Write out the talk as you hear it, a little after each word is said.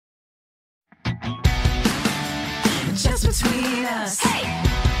Just between us. Hey!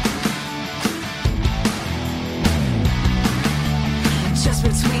 Just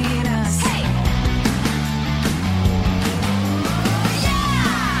between us. Hey!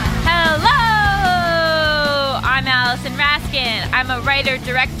 Yeah! Hello! I'm Allison Raskin. I'm a writer,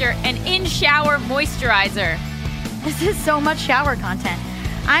 director, and in-shower moisturizer. This is so much shower content.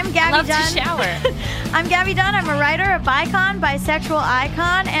 I'm Gabby Love Dunn. to shower. I'm Gabby Dunn. I'm a writer, a bicon, bisexual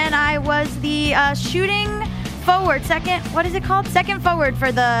icon, and I was the shooting forward, second forward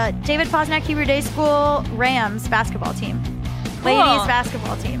for the David Posnack Hebrew Day School Rams basketball team. Cool. Ladies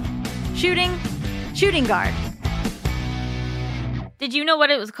basketball team. Shooting guard. Did you know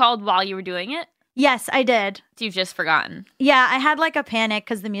what it was called while you were doing it? Yes, I did. You've just forgotten. Yeah, I had like a panic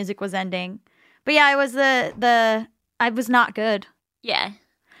because the music was ending. But yeah, I was I was not good. Yeah.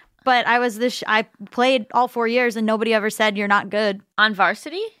 But I was I played all 4 years and nobody ever said you're not good. On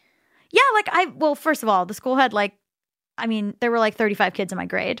varsity? Yeah, well, first of all, the school had there were like 35 kids in my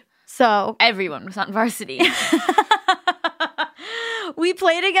grade. So Everyone was on varsity. we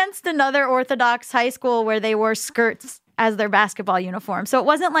played against another Orthodox high school where they wore skirts as their basketball uniform. So it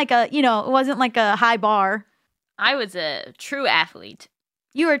wasn't like a high bar. I was a true athlete.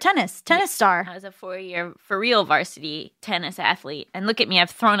 You were a tennis star. I was a 4-year for real varsity tennis athlete. And look at me, I've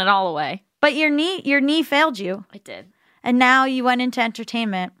thrown it all away. But your knee failed you. It did. And now you went into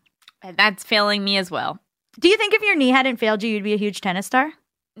entertainment. And that's failing me as well. Do you think if your knee hadn't failed you, you'd be a huge tennis star?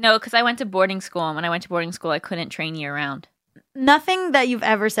 No, because I went to boarding school. And when I went to boarding school, I couldn't train year round. Nothing that you've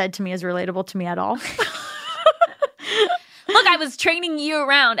ever said to me is relatable to me at all. Look, I was training year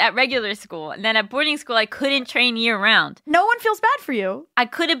round at regular school. And then at boarding school, I couldn't train year round. No one feels bad for you. I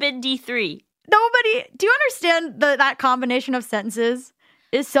could have been D3. Nobody. Do you understand that combination of sentences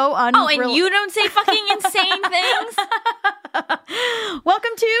is so Oh, and you don't say fucking insane things?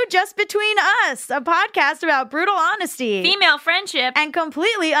 Welcome to Just Between Us, a podcast about brutal honesty, Female friendship, and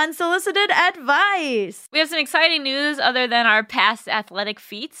completely unsolicited advice. We have some exciting news other than our past athletic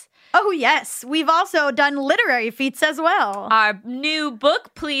feats. Oh, yes. We've also done literary feats as well. Our new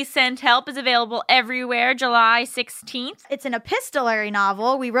book, Please Send Help, is available everywhere July 16th. It's an epistolary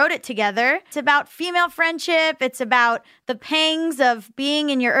novel. We wrote it together. It's about female friendship. It's about the pangs of being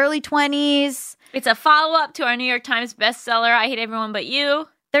in your early 20s. It's a follow-up to our New York Times bestseller, I Hate Everyone But You.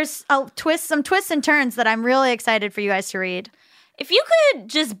 There's some twists and turns that I'm really excited for you guys to read. If you could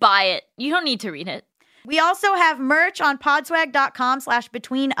just buy it, you don't need to read it. We also have merch on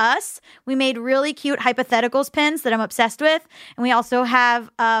podswag.com/betweenus. We made really cute hypotheticals pins that I'm obsessed with. And we also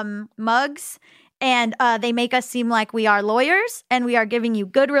have mugs, and they make us seem like we are lawyers, and we are giving you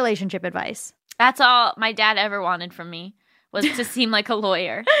good relationship advice. That's all my dad ever wanted from me, was to seem like a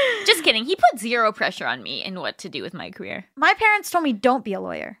lawyer. Just kidding. He put zero pressure on me in what to do with my career. My parents told me don't be a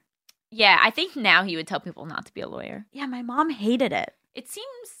lawyer. Yeah, I think now he would tell people not to be a lawyer. Yeah, my mom hated it. It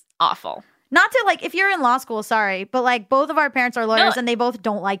seems awful. Not to, if you're in law school, sorry, but, both of our parents are lawyers, and they both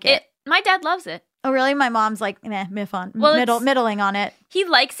don't like it. My dad loves it. Oh, really? My mom's middling on it. He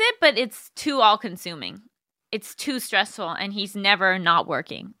likes it, but it's too all-consuming. It's too stressful, and he's never not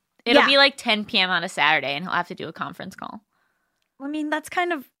working. It'll be 10 p.m. on a Saturday, and he'll have to do a conference call. I mean, that's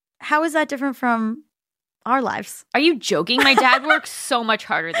kind of, how is that different from our lives? Are you joking? My dad works so much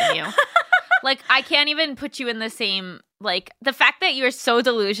harder than you. I can't even put you in the same... the fact that you're so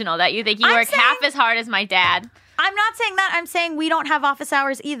delusional that you think you work half as hard as my dad. I'm not saying that. I'm saying we don't have office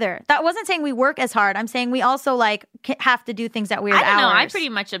hours either. That wasn't saying we work as hard. I'm saying we also, have to do things at weird hours. I don't know. I pretty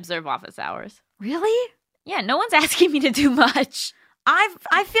much observe office hours. Really? Yeah, no one's asking me to do much.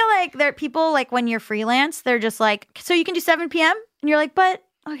 I feel like there are people, when you're freelance, they're just so you can do 7 p.m.? And you're like, but,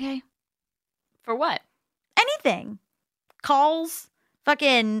 okay. For what? Anything. Calls,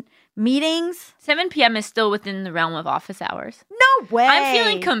 fucking... meetings. 7 p.m. is still within the realm of office hours. No way. I'm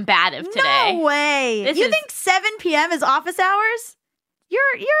feeling combative today. No way. You think 7 p.m. is office hours? You're.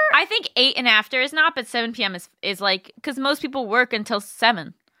 I think 8 and after is not, but 7 p.m. is because most people work until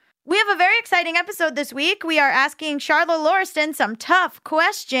 7. We have a very exciting episode this week. We are asking Charla Lauriston some tough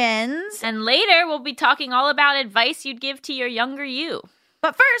questions. And later, we'll be talking all about advice you'd give to your younger you.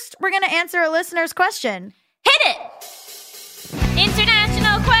 But first, we're going to answer a listener's question. Hit it!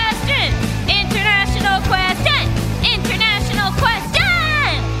 International question! International question! International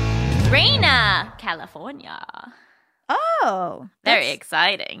question! Reina, California. Oh. Very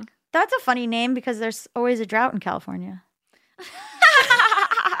exciting. That's a funny name because there's always a drought in California.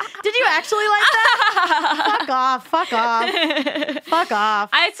 Did you actually like that? Fuck off. Fuck off. Fuck off.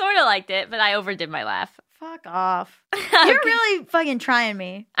 I sort of liked it, but I overdid my laugh. Fuck off. You're really fucking trying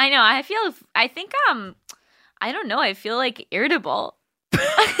me. I know. I think I don't know. I feel irritable.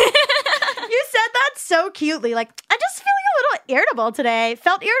 You said that so cutely. I just feeling a little irritable today.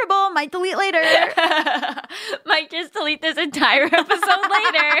 Felt irritable. Might delete later. Might just delete this entire episode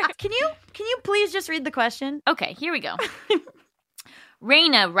later. Can you please just read the question? Okay, here we go.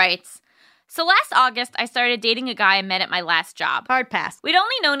 Raina writes, so last August, I started dating a guy I met at my last job. Hard pass. We'd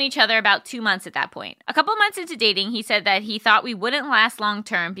only known each other about 2 months at that point. A couple months into dating, he said that he thought we wouldn't last long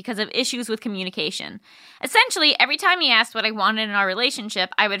term because of issues with communication. Essentially, every time he asked what I wanted in our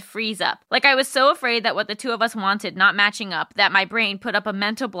relationship, I would freeze up. Like I was so afraid that what the two of us wanted not matching up that my brain put up a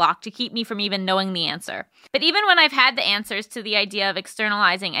mental block to keep me from even knowing the answer. But even when I've had the answers to the idea of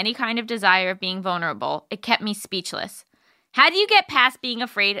externalizing any kind of desire of being vulnerable, it kept me speechless. How do you get past being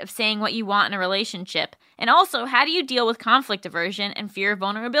afraid of saying what you want in a relationship? And also, how do you deal with conflict aversion and fear of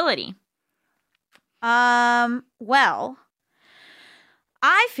vulnerability? Well,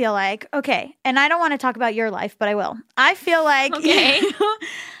 I feel like, okay, and I don't want to talk about your life, but I will. I feel like, okay.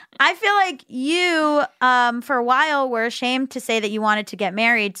 I feel like you, for a while, were ashamed to say that you wanted to get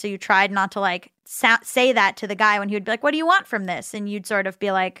married, so you tried not to, like, say that to the guy when he would be like, what do you want from this? And you'd sort of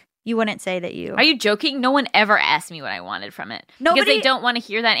be like, you wouldn't say that you... Are you joking? No one ever asked me what I wanted from it. Because they don't want to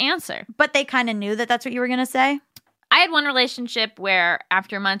hear that answer. But they kind of knew that that's what you were going to say? I had one relationship where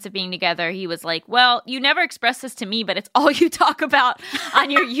after months of being together, he was like, well, you never expressed this to me, but it's all you talk about on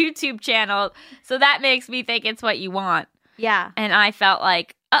your YouTube channel. So that makes me think it's what you want. Yeah. And I felt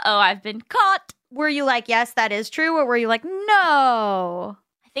like, uh-oh, I've been caught. Were you like, yes, that is true? Or were you like, no?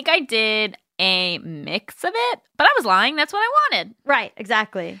 I think I did a mix of it, but I was lying. That's what I wanted. Right,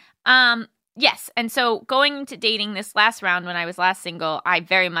 exactly. Yes. And so going into dating this last round when I was last single, I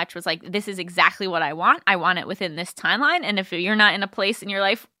very much was like, this is exactly what I want. I want it within this timeline. And if you're not in a place in your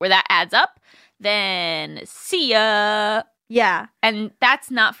life where that adds up, then see ya. Yeah. And that's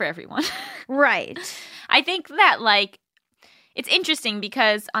not for everyone. Right. I think that, like, it's interesting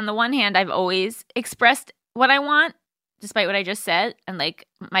because on the one hand, I've always expressed what I want, despite what I just said, and like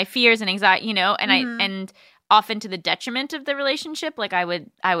my fears and anxiety, you know, and and often to the detriment of the relationship. Like I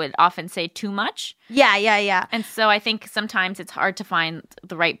would often say too much. Yeah. And so I think sometimes it's hard to find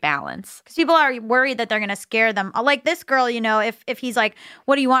the right balance. Because people are worried that they're going to scare them. Like this girl, you know, if he's like,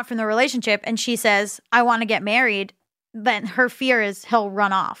 what do you want from the relationship? And she says, I want to get married. Then her fear is he'll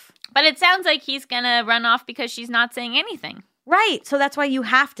run off. But it sounds like he's going to run off because she's not saying anything. Right. So that's why you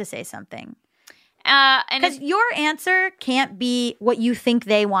have to say something. Because your answer can't be what you think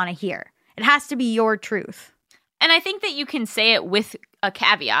they want to hear. It has to be your truth. And I think that you can say it with a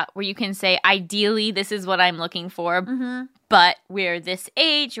caveat where you can say, ideally, this is what I'm looking for, but we're this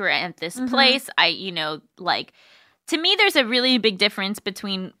age, we're at this place. To me, there's a really big difference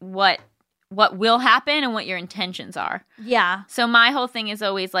between what will happen and what your intentions are. Yeah. So my whole thing is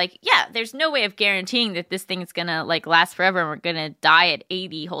always like, yeah, there's no way of guaranteeing that this thing's going to like last forever and we're going to die at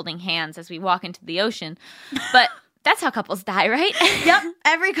 80 holding hands as we walk into the ocean. But that's how couples die, right? Yep.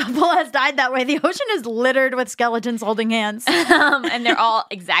 Every couple has died that way. The ocean is littered with skeletons holding hands. And they're all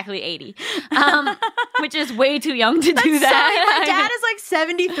exactly 80, which is way too young to do that. My dad is like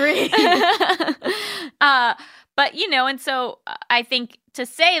 73. But, you know, and so I think to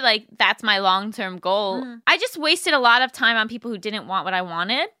say, like, that's my long-term goal, I just wasted a lot of time on people who didn't want what I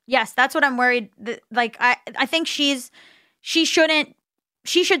wanted. Yes, that's what I'm worried. Like, I think she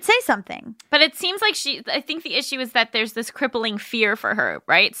should say something. But it seems like I think the issue is that there's this crippling fear for her,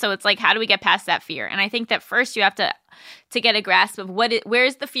 right? So it's like, how do we get past that fear? And I think that first you have to get a grasp of where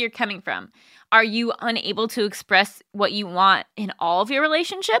is the fear coming from? Are you unable to express what you want in all of your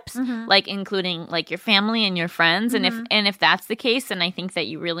relationships, like including like your family and your friends? And if that's the case, then I think that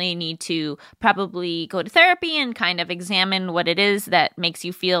you really need to probably go to therapy and kind of examine what it is that makes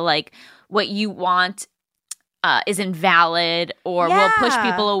you feel like what you want is invalid or will push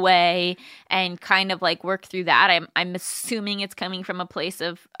people away, and kind of like work through that. I'm assuming it's coming from a place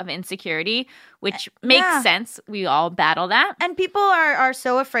of insecurity, which makes sense. We all battle that. And people are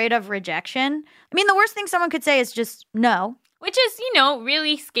so afraid of rejection. I mean, the worst thing someone could say is just no. Which is, you know,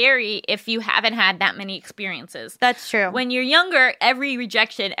 really scary if you haven't had that many experiences. That's true. When you're younger, every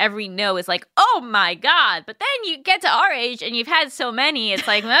rejection, every no is like, oh my God. But then you get to our age and you've had so many, it's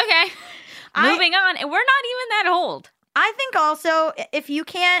like, okay. Moving on, and we're not even that old. I think also if you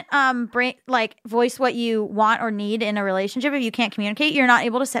can't voice what you want or need in a relationship, if you can't communicate, you're not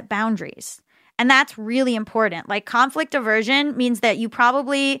able to set boundaries. And that's really important. Like conflict aversion means that you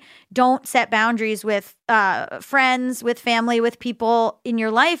probably don't set boundaries with friends, with family, with people in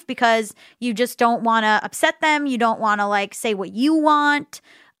your life because you just don't want to upset them. You don't want to like say what you want.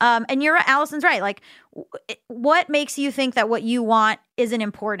 And Allison's right. Like, what makes you think that what you want isn't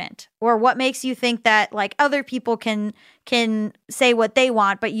important, or what makes you think that like other people can say what they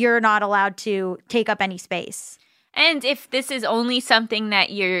want, but you're not allowed to take up any space? And if this is only something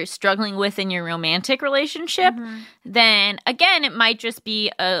that you're struggling with in your romantic relationship, then again, it might just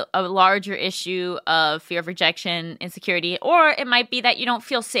be a larger issue of fear of rejection, insecurity, or it might be that you don't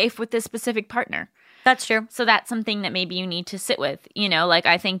feel safe with this specific partner. That's true. So that's something that maybe you need to sit with. You know, like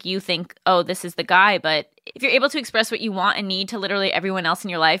I think you think, oh, this is the guy, but if you're able to express what you want and need to literally everyone else in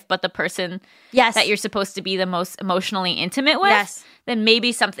your life, but the person that you're supposed to be the most emotionally intimate with, then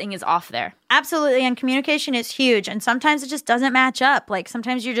maybe something is off there. Absolutely. And communication is huge. And sometimes it just doesn't match up. Like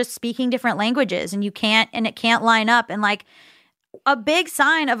sometimes you're just speaking different languages and it can't line up. And like a big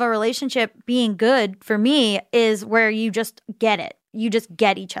sign of a relationship being good for me is where you just get it. You just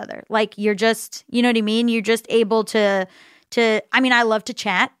get each other. Like you're just, you know what I mean? You're just able to I mean, I love to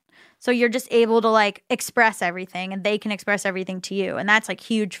chat. So you're just able to like express everything and they can express everything to you. And that's like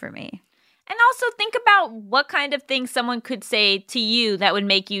huge for me. And also think about what kind of things someone could say to you that would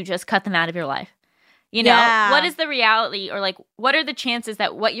make you just cut them out of your life. You know, what is the reality or like what are the chances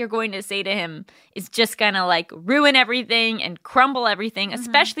that what you're going to say to him is just going to like ruin everything and crumble everything,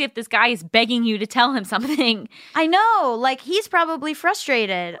 especially if this guy is begging you to tell him something. I know. Like he's probably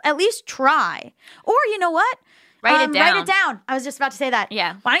frustrated. At least try. Or you know what? Write it down. Write it down. I was just about to say that.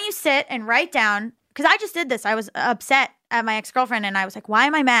 Yeah. Why don't you sit and write down? Because I just did this. I was upset at my ex-girlfriend and I was like, why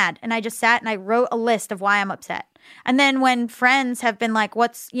am I mad? And I just sat and I wrote a list of why I'm upset. And then when friends have been like,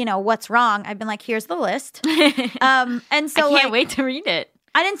 what's wrong? I've been like, here's the list. And so I can't wait to read it.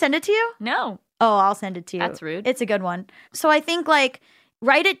 I didn't send it to you? No. Oh, I'll send it to you. That's rude. It's a good one. So I think like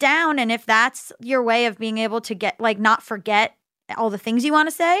write it down. And if that's your way of being able to get like not forget all the things you want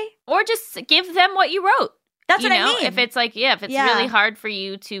to say. Or just give them what you wrote. That's what I mean. If it's like, if it's really hard for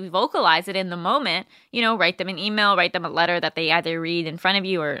you to vocalize it in the moment, write them an email, write them a letter that they either read in front of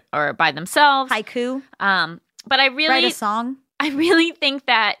you or by themselves. Haiku. But I really write a song. I really think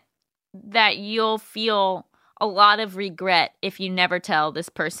that you'll feel a lot of regret if you never tell this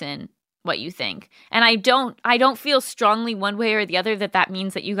person what you think. And I don't feel strongly one way or the other that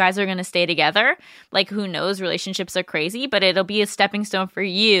means that you guys are going to stay together. Like, who knows? Relationships are crazy, but it'll be a stepping stone for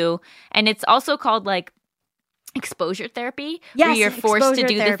you. And it's also called like exposure therapy, where you're forced to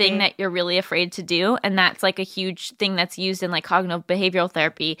do the thing that you're really afraid to do. And that's like a huge thing that's used in like cognitive behavioral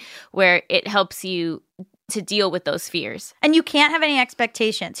therapy, where it helps you to deal with those fears. And you can't have any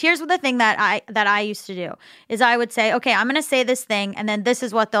expectations. Here's the thing that I used to do is I would say, okay, I'm going to say this thing and then this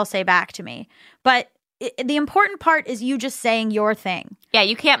is what they'll say back to me. But the important part is you just saying your thing. Yeah,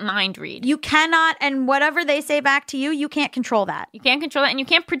 you can't mind read. You cannot, and whatever they say back to you, you can't control that. You can't control that and you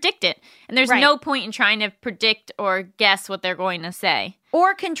can't predict it. And there's no point in trying to predict or guess what they're going to say.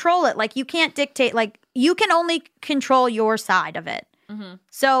 Or control it. Like you can't dictate, like you can only control your side of it.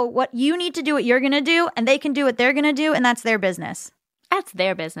 So what you need to do what you're going to do, and they can do what they're going to do, and that's their business. That's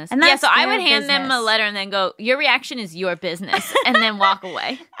their business. And that's so I would hand them a letter and then go, your reaction is your business, and then walk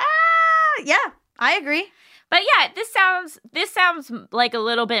away. Yeah, I agree. But yeah, this sounds like a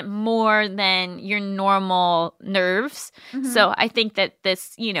little bit more than your normal nerves. So I think that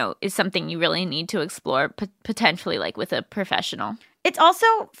this, is something you really need to explore potentially like with a professional. It's also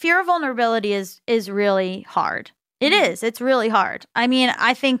fear of vulnerability is really hard. It is. It's really hard. I mean,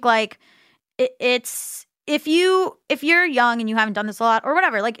 I think like it's if you're young and you haven't done this a lot or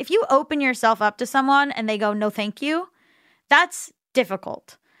whatever, like if you open yourself up to someone and they go, no, thank you, that's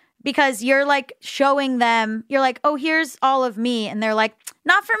difficult because you're like showing them, you're like, oh, here's all of me. And they're like,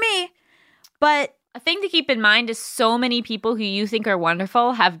 not for me. But a thing to keep in mind is so many people who you think are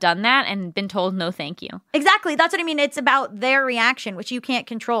wonderful have done that and been told no thank you. Exactly. That's what I mean. It's about their reaction, which you can't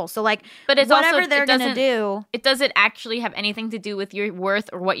control. So like, but it's whatever also, they're going to do. It doesn't actually have anything to do with your worth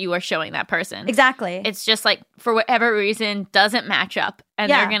or what you are showing that person. Exactly. It's just like, for whatever reason, doesn't match up. And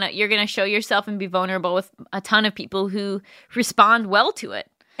you're gonna show yourself and be vulnerable with a ton of people who respond well to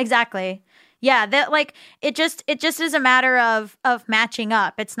it. Exactly. Yeah, that like it just is a matter of matching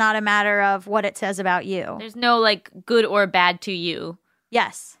up. It's not a matter of what it says about you. There's no like good or bad to you.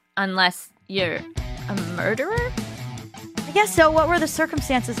 Yes. Unless you're a murderer? I guess so. What were the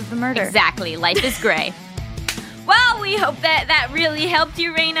circumstances of the murder? Exactly. Life is gray. Well, we hope that really helped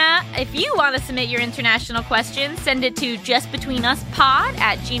you, Raina. If you want to submit your international questions, send it to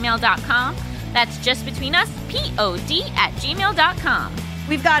justbetweenuspod@gmail.com. That's justbetweenuspod@gmail.com.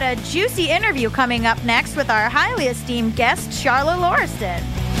 We've got a juicy interview coming up next with our highly esteemed guest, Charla Lauriston.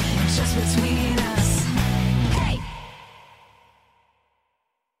 Just between us. Hey.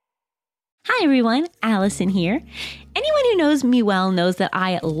 Hi, everyone. Allison here. Anyone who knows me well knows that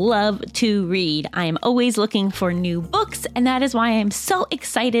I love to read. I am always looking for new books, and that is why I am so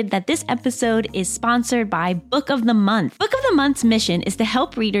excited that this episode is sponsored by Book of the Month. Book of the Month's mission is to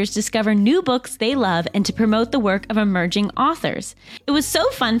help readers discover new books they love and to promote the work of emerging authors. It was so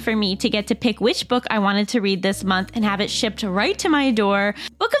fun for me to get to pick which book I wanted to read this month and have it shipped right to my door.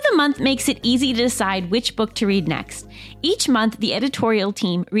 Book of the Month makes it easy to decide which book to read next. Each month, the editorial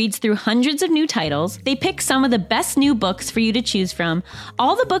team reads through hundreds of new titles. They pick some of the best new books for you to choose from.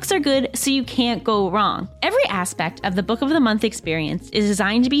 All the books are good, so you can't go wrong. Every aspect of the Book of the Month experience is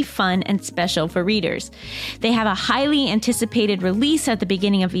designed to be fun and special for readers. They have a highly anticipated release at the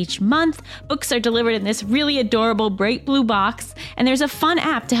beginning of each month. Books are delivered in this really adorable bright blue box, and there's a fun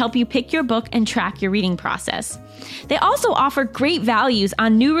app to help you pick your book and track your reading process. They also offer great values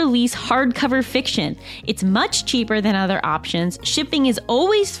on new release hardcover fiction. It's much cheaper than other options, shipping is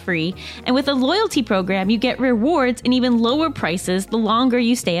always free, and with a loyalty program, you get rewards and even lower prices the longer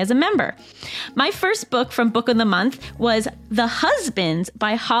you stay as a member. My first book from Book of the Month was The Husbands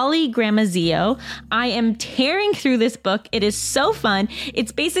by Holly Gramazio. I am tearing through this book. It is so fun.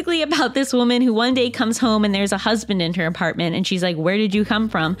 It's basically about this woman who one day comes home and there's a husband in her apartment, and she's like, "Where did you come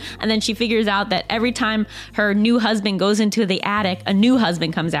from?" And then she figures out that every time her new husband goes into the attic, a new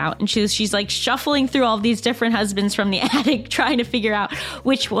husband comes out, and she's like shuffling through all these different husbands from the attic, trying to figure out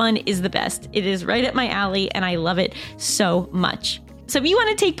which one is the best. It is right up my alley, and I love it so much. So if you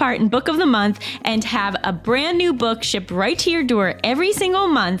want to take part in Book of the Month and have a brand new book shipped right to your door every single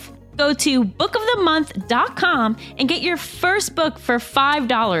month, go to bookofthemonth.com and get your first book for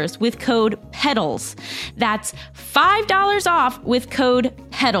 $5 with code PEDALS. That's $5 off with code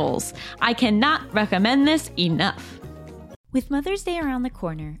PEDALS. I cannot recommend this enough. With Mother's Day around the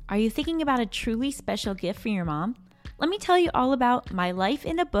corner, are you thinking about a truly special gift for your mom? Let me tell you all about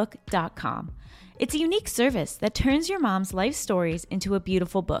mylifeinabook.com. It's a unique service that turns your mom's life stories into a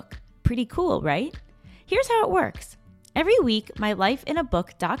beautiful book. Pretty cool, right? Here's how it works. Every week,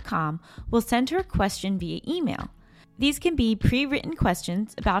 mylifeinabook.com will send her a question via email. These can be pre-written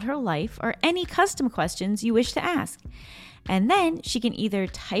questions about her life or any custom questions you wish to ask. And then she can either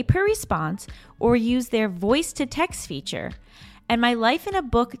type her response or use their voice-to-text feature. And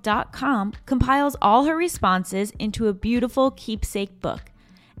mylifeinabook.com compiles all her responses into a beautiful keepsake book.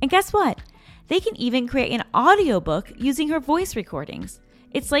 And guess what? They can even create an audiobook using her voice recordings.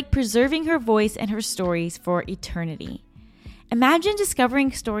 It's like preserving her voice and her stories for eternity. Imagine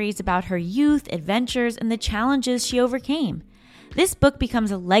discovering stories about her youth, adventures, and the challenges she overcame. This book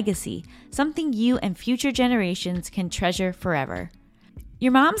becomes a legacy, something you and future generations can treasure forever.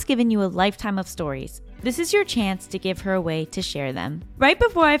 Your mom's given you a lifetime of stories. This is your chance to give her a way to share them. Right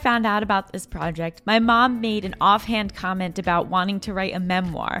before I found out about this project, my mom made an offhand comment about wanting to write a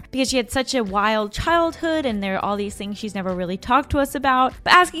memoir because she had such a wild childhood and there are all these things she's never really talked to us about.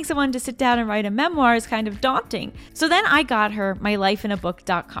 But asking someone to sit down and write a memoir is kind of daunting. So then I got her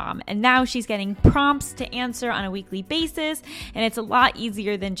mylifeinabook.com, and now she's getting prompts to answer on a weekly basis, and it's a lot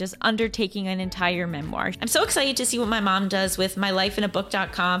easier than just undertaking an entire memoir. I'm so excited to see what my mom does with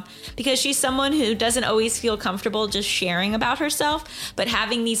mylifeinabook.com because she's someone who doesn't always feel comfortable just sharing about herself, but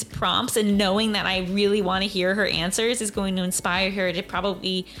having these prompts and knowing that I really want to hear her answers is going to inspire her to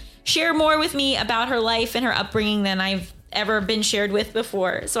probably share more with me about her life and her upbringing than I've ever been shared with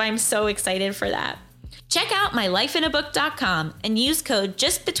before. So I'm so excited for that. Check out mylifeinabook.com and use code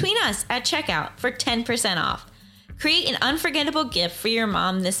JustBetweenUs at checkout for 10% off. Create an unforgettable gift for your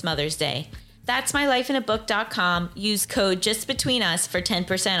mom this Mother's Day. That's mylifeinabook.com. Use code JustBetweenUs for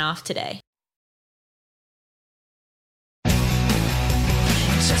 10% off today.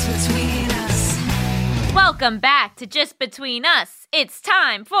 Just between us. Welcome back to Just Between Us. It's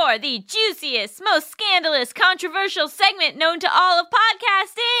time for the juiciest, most scandalous, controversial segment known to all of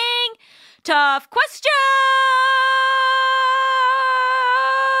podcasting. Tough Questions!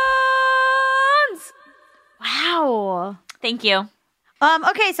 Wow. Thank you.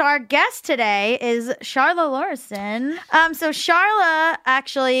 Okay, so our guest today is Charla Lauriston. So Charla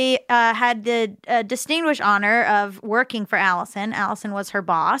actually had the distinguished honor of working for Allison. Allison was her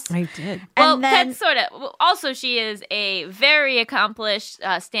boss. I did. Well, And then- that's sort of. Also, she is a very accomplished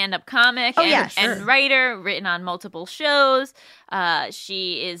stand-up comic and writer, written on multiple shows.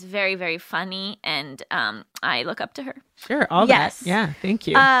 She is very, very funny, and I look up to her. Sure, all Yes. that. Yeah, thank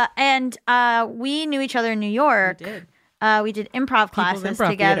you. And we knew each other in New York. We did. We did improv classes Improv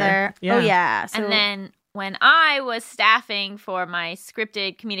together. theater. Yeah. Oh, yeah. So, And then when I was staffing for my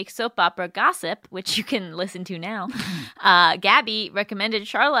scripted comedic soap opera Gossip, which you can listen to now, Gabby recommended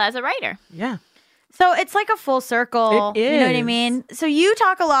Charla as a writer. Yeah. so it's like a full circle. It You know what I is. mean? So you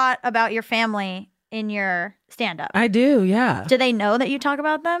talk a lot about your family in your stand-up. I do, yeah. Do they know that you talk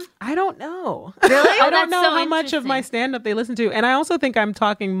about them? I don't know. Really? I don't that's know so how much of my interesting. stand-up they listen to. And I also think I'm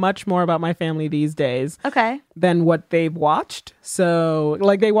talking much more about my family these days Okay. than what they've watched. So,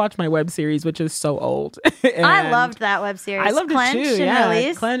 like, they watch my web series, which is so old. I loved that web series. I loved Clench it too. and Yeah,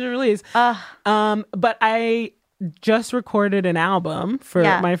 Release. Clench and Release. Ugh. But I just recorded an album for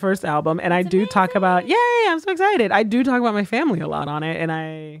Yeah. my first album, and I do talk about. Yay! I'm so excited. I do talk about my family a lot on it, and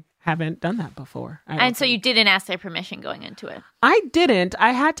I haven't done that before. I don't And so think. you didn't ask their permission going into it. I didn't.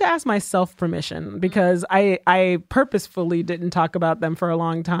 I had to ask myself permission because I purposefully didn't talk about them for a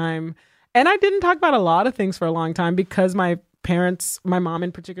long time, and I didn't talk about a lot of things for a long time because my parents, my mom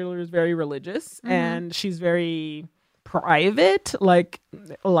in particular, is very religious and she's very private, like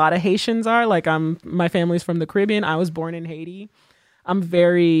a lot of Haitians are. Like my family's from the Caribbean. I was born in Haiti. I'm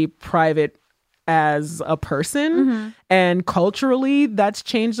very private as a person, and culturally that's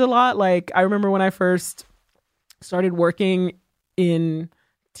changed a lot. Like I remember when I first started working in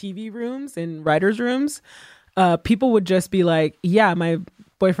TV rooms, in writers' rooms, people would just be like, yeah, my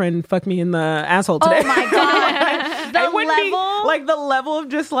boyfriend fucked me in the asshole today. Oh my God. The It wouldn't be, level? like the level of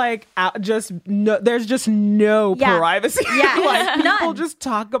just like just no, there's just no Yeah. privacy. Yeah. Like people None. just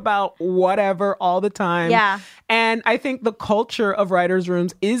talk about whatever all the time. Yeah. And I think the culture of writers'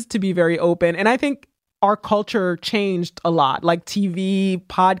 rooms is to be very open. And I think our culture changed a lot, like TV,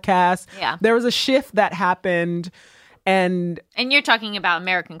 podcasts. Yeah. There was a shift that happened. And And you're talking about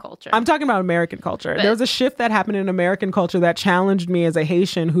American culture. I'm talking about American culture. There was a shift that happened in American culture that challenged me as a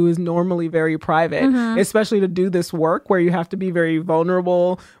Haitian who is normally very private, especially to do this work where you have to be very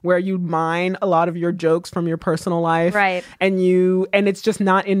vulnerable, where you mine a lot of your jokes from your personal life. Right. And it's just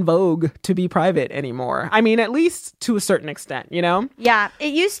not in vogue to be private anymore. I mean, at least to a certain extent, you know? Yeah.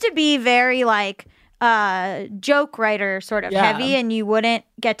 It used to be very like joke writer sort of Yeah. heavy, and you wouldn't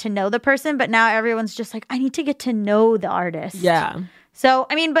get to know the person, but now everyone's just like, I need to get to know the artist. Yeah. So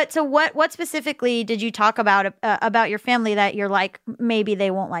I mean, but so what specifically did you talk about your family that you're like, maybe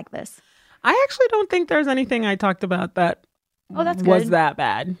they won't like this? I actually don't think there's anything I talked about that Oh, that's was good. that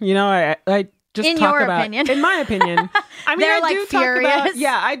bad. You know, I just In talk your about, opinion. in my opinion, I mean, They're, I like, do talk about, furious.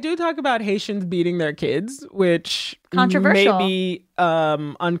 yeah, I do talk about Haitians beating their kids, which Controversial. may be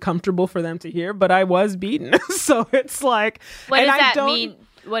uncomfortable for them to hear, but I was beaten, so it's like, what and does I that don't- mean?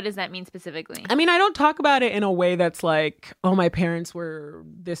 What does that mean specifically? I mean, I don't talk about it in a way that's like, oh, my parents were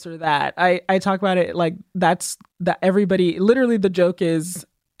this or that. I talk about it like that everybody, literally the joke is,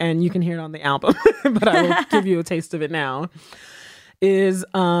 and you can hear it on the album, but I will give you a taste of it now, is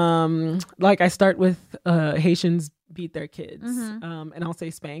like I start with Haitians beat their kids, and I'll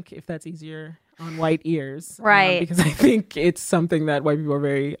say spank if that's easier on white ears. Right. Because I think it's something that white people are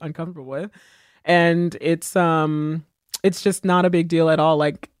very uncomfortable with. And it's just not a big deal at all.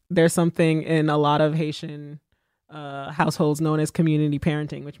 Like there's something in a lot of Haitian households known as community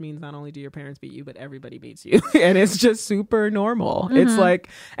parenting, which means not only do your parents beat you, but everybody beats you. And it's just super normal. It's like,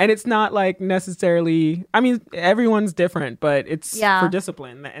 and it's not like necessarily, I mean, everyone's different, but it's for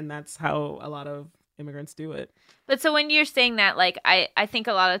discipline. And that's how a lot of immigrants do it. But so when you're saying that, like, I think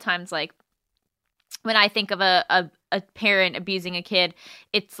a lot of times, like, when I think of a parent abusing a kid,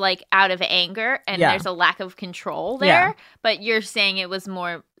 it's like out of anger and Yeah. there's a lack of control there. Yeah. But you're saying it was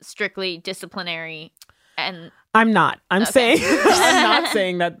more strictly disciplinary and I'm not. I'm Okay. saying I'm not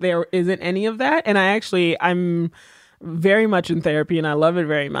saying that there isn't any of that. And I'm very much in therapy and I love it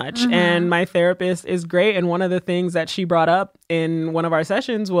very much. And my therapist is great. And one of the things that she brought up in one of our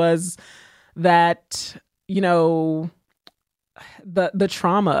sessions was that, you know, the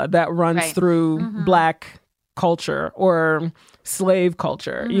trauma that runs Right. through Black culture or slave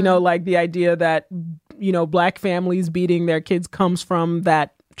culture, you know, like the idea that, you know, Black families beating their kids comes from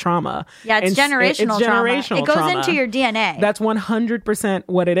that trauma. Yeah, it's And generational it's trauma. generational It goes trauma. into your DNA. That's 100%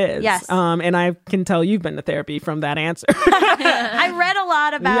 what it is. Yes. And I can tell you've been to therapy from that answer. I read a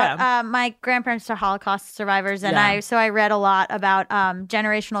lot about Yeah. my grandparents are Holocaust survivors, and Yeah. I read a lot about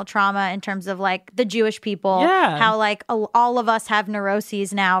generational trauma in terms of like the Jewish people, Yeah. how like all of us have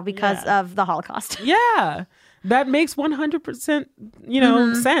neuroses now because Yeah. of the Holocaust. Yeah. That makes 100%, you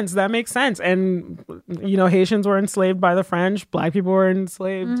know, sense. That makes sense. And, you know, Haitians were enslaved by the French. Black people were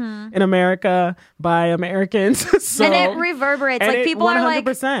enslaved in America by Americans. So, And it reverberates. and Like it- people are like,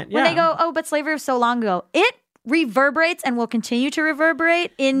 100%, when they yeah. go, oh, but slavery was so long ago. It reverberates and will continue to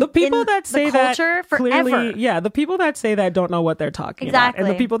reverberate in the people that say the culture that forever. clearly, the people that say that don't know what they're talking about. And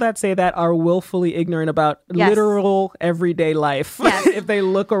the Exactly. people that say that are willfully ignorant about Yes. literal everyday life Yes. if they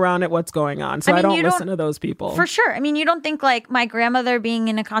look around at what's going on. So I, mean, don't you listen to those people. For sure. I mean, you don't think like my grandmother being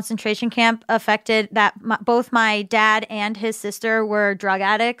in a concentration camp affected that both my dad and his sister were drug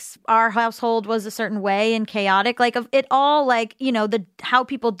addicts. Our household was a certain way and chaotic. Like it all like, you know, the how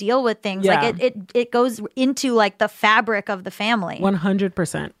people deal with things. Yeah. Like it goes into like the fabric of the family.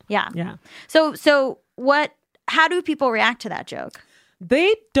 100%. Yeah. Yeah. So how do people react to that joke?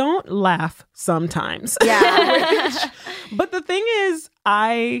 They don't laugh sometimes. Yeah. But the thing is,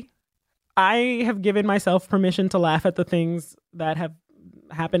 I have given myself permission to laugh at the things that have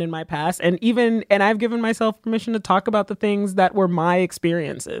happened in my past, and I've given myself permission to talk about the things that were my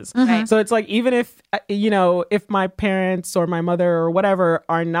experiences. Mm-hmm. So it's like, even if if my parents or my mother or whatever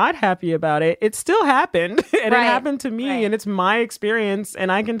are not happy about it, it still happened and Right. it happened to me, Right. and it's my experience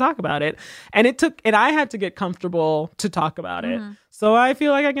and I can talk about it. And I had to get comfortable to talk about it. So I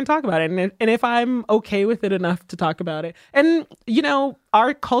feel like I can talk about it. And if I'm okay with it enough to talk about it. And,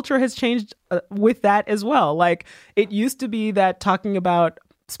 our culture has changed with that as well. Like, it used to be that talking about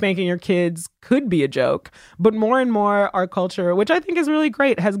spanking your kids could be a joke. But more and more, our culture, which I think is really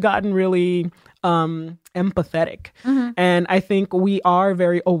great, has gotten really empathetic. And I think we are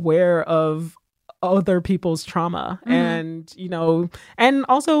very aware of other people's trauma. And, and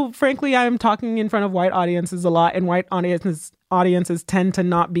also, frankly, I'm talking in front of white audiences a lot, and white audiences tend to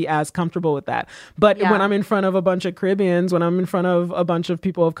not be as comfortable with that. But when I'm in front of a bunch of Caribbeans, when I'm in front of a bunch of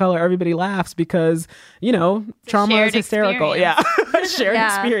people of color, everybody laughs because, trauma is hysterical. experience. Yeah. Shared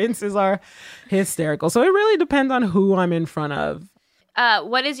experiences are hysterical. So it really depends on who I'm in front of.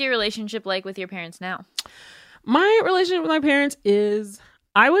 What is your relationship like with your parents now? My relationship with my parents is,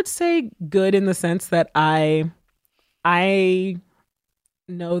 I would say, good in the sense that I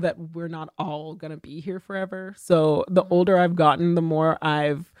know that we're not all going to be here forever. So the older I've gotten, the more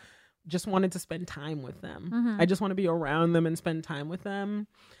I've just wanted to spend time with them. I just want to be around them and spend time with them.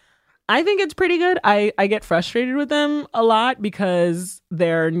 I think it's pretty good. I get frustrated with them a lot because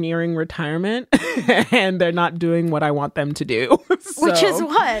they're nearing retirement and they're not doing what I want them to do. Which is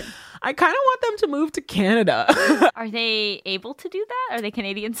what? I kind of want them to move to Canada. Are they able to do that? Are they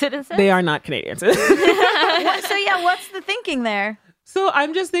Canadian citizens? They are not Canadians. So what's the thinking there? So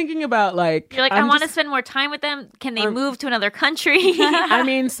I'm just thinking about like... You're like, I want to spend more time with them. Can they move to another country? I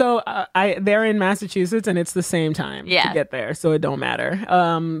mean, so they're in Massachusetts and it's the same time to get there. So it don't matter.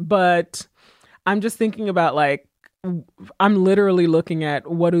 But I'm just thinking about like, I'm literally looking at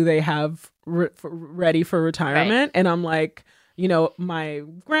what do they have ready for retirement. Right. And I'm like, my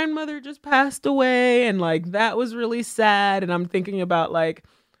grandmother just passed away and like, that was really sad. And I'm thinking about like,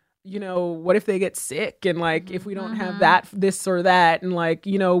 what if they get sick and like if we don't have that, this or that, and like,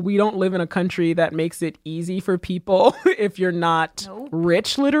 we don't live in a country that makes it easy for people if you're not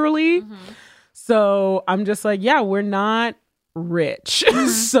rich, literally. So I'm just like, we're not rich.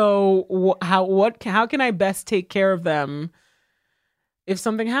 So how can I best take care of them if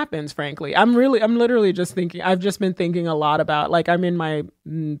something happens? Frankly, I'm literally just thinking. I've just been thinking a lot about, like, I'm in my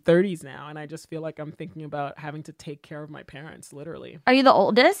 30s now, and I just feel like I'm thinking about having to take care of my parents. Literally, Are you the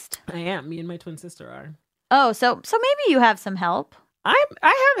oldest? I am. Me and my twin sister are. Oh, so maybe you have some help. I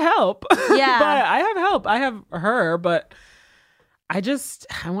have help. Yeah. But I have help. I have her, but I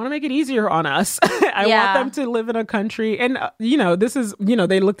want to make it easier on us. I want them to live in a country. And, this is,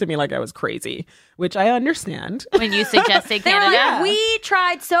 they looked at me like I was crazy, which I understand. When you suggested They were Canada. like, we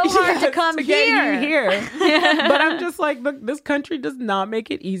tried so hard to come to here. get you here. But I'm just like, look, this country does not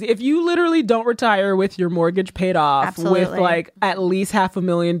make it easy. If you literally don't retire with your mortgage paid off, with like at least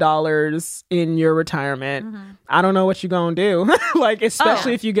 $500,000 in your retirement, I don't know what you're going to do. Like,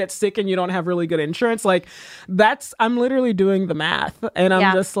 especially if you get sick and you don't have really good insurance. Like, I'm literally doing the math. And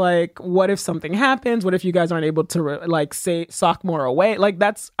I'm just like, what if something happens? What if you guys aren't able to sock more away? Like,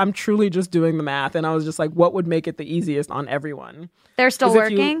 I'm truly just doing the math. And I was just like, what would make it the easiest on everyone? They're still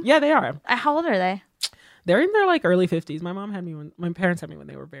working? Yeah, they are. How old are they? They're in their like early 50s. My parents had me when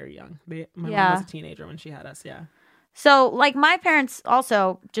they were very young. My mom was a teenager when she had us. Yeah. So like my parents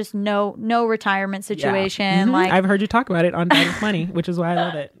also just no retirement situation. Yeah. Like I've heard you talk about it on Dad with Money, which is why I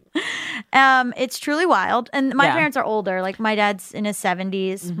love it. It's truly wild. And my parents are older. Like my dad's in his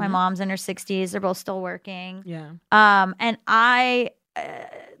 70s. My mom's in her 60s. They're both still working. Yeah. And I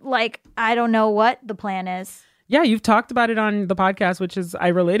don't know what the plan is. Yeah, you've talked about it on the podcast, which is, I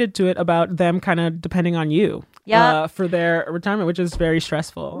related to it about them kind of depending on you for their retirement, which is very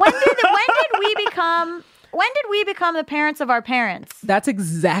stressful. When did we become when did we become the parents of our parents? That's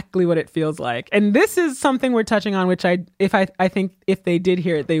exactly what it feels like. And this is something we're touching on, which I think if they did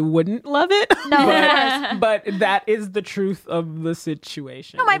hear it, they wouldn't love it. No. but that is the truth of the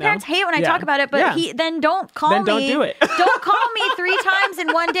situation. No, my parents hate when I talk about it, but don't call me. Don't do it. Don't call me 3 times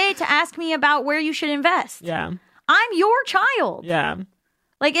in one day to ask me about where you should invest. Yeah. I'm your child. Yeah.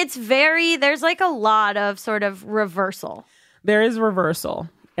 Like, there's like a lot of sort of reversal. There is reversal.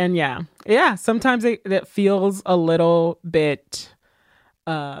 And sometimes it feels a little bit,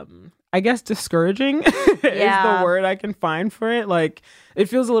 I guess, discouraging is the word I can find for it. Like, it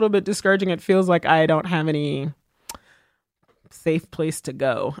feels a little bit discouraging. It feels like I don't have any safe place to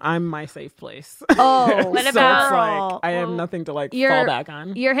go. I'm my safe place. Oh, what So about it's like I have nothing to fall back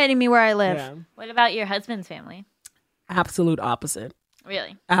on. You're hitting me where I live. Yeah. what about your husband's family? Absolute opposite.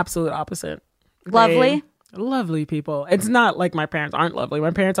 Really? Absolute opposite. Lovely. Lovely people. It's not like my parents aren't lovely.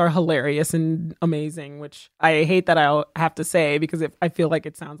 My parents are hilarious and amazing, which I hate that I have to say because I feel like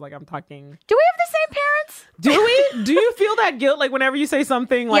it sounds like I'm talking. Do we have the same parents? Do we? Do you feel that guilt? Like whenever you say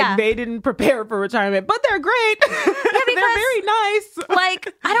something like they didn't prepare for retirement, but they're great. They're very nice.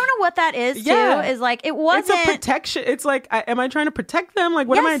 Like, I don't know what that is too. Is like, it wasn't. It's a protection. It's like, am I trying to protect them? Like,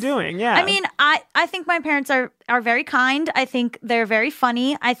 what am I doing? Yeah. I mean, I think my parents are very kind. I think they're very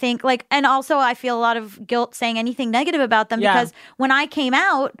funny. I think and also I feel a lot of guilt saying anything negative about them because when I came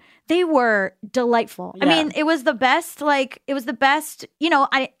out, they were delightful. Yeah. I mean, it was the best. Like, it was the best. You know,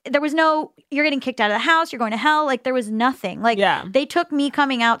 there was no, you're getting kicked out of the house, you're going to hell. Like, there was nothing. Like, they took me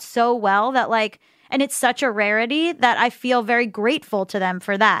coming out so well that and it's such a rarity that I feel very grateful to them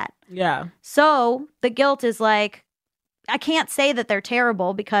for that. Yeah. So the guilt is like, I can't say that they're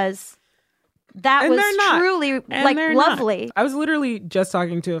terrible because that was truly lovely. I was literally just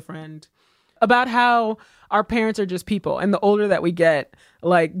talking to a friend about how our parents are just people. And the older that we get,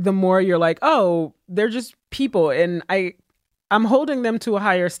 like the more you're like, oh, they're just people. And I'm holding them to a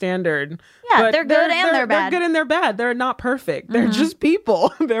higher standard. Yeah, they're good and they're bad. They're good and they're bad. They're not perfect. They're just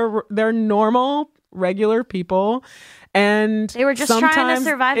people. They're normal, regular people. And they were just trying to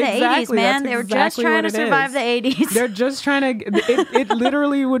survive the 80s, man. They were just trying to survive the 80s. They're just trying to. It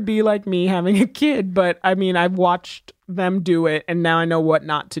literally would be like me having a kid. But I mean, I've watched them do it, and now I know what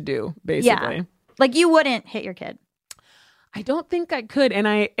not to do, basically. Yeah. Like, you wouldn't hit your kid. I don't think I could, and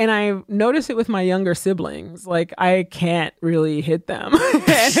I notice it with my younger siblings. Like, I can't really hit them. And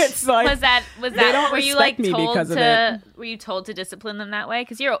it's like, was that were you like were you told to discipline them that way?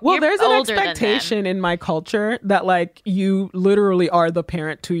 Because you're there's an older expectation in my culture that like you literally are the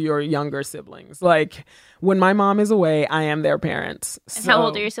parent to your younger siblings. Like when my mom is away, I am their parents. And how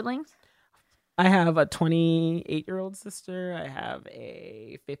old are your siblings? I have a 28-year-old sister. I have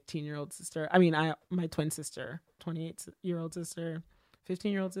a 15-year-old sister. I mean, my twin sister, 28-year-old sister,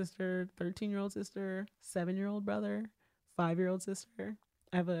 15-year-old sister, 13-year-old sister, 7-year-old brother, 5-year-old sister.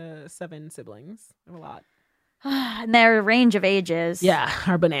 I have 7 siblings. I have a lot. And their range of ages. Yeah,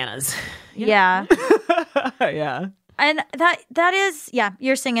 are bananas. Yeah. Yeah. And that is,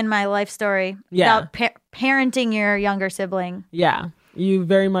 you're singing my life story. Yeah. About parenting your younger sibling. Yeah. You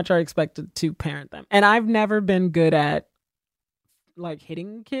very much are expected to parent them. And I've never been good at like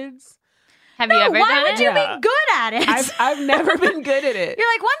hitting kids. Have you ever done it? Why would you be good at it? I've never been good at it.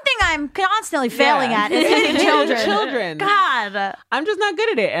 You're like, one thing I'm constantly failing at is hitting children. God. I'm just not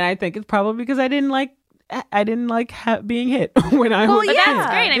good at it. And I think it's probably because I didn't like being hit when I was But a kid.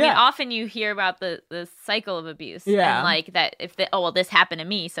 that's great. I mean, often you hear about the cycle of abuse. Yeah. And like that if this happened to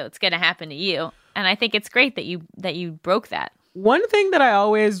me, so it's going to happen to you. And I think it's great that you broke that. One thing that I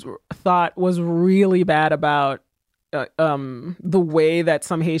always thought was really bad about the way that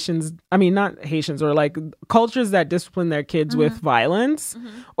some not Haitians, or like cultures that discipline their kids with violence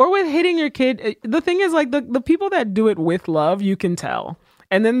or with hitting your kid. The thing is, like the people that do it with love, you can tell.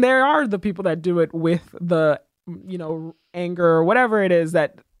 And then there are the people that do it with the, anger or whatever it is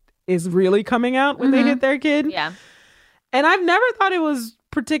that is really coming out when they hit their kid. Yeah. And I've never thought it was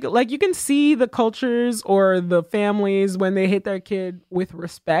particular. Like, you can see the cultures or the families when they hit their kid with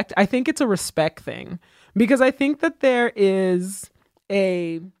respect. I think it's a respect thing because I think that there is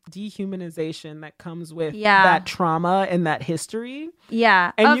a dehumanization that comes with that trauma and that history.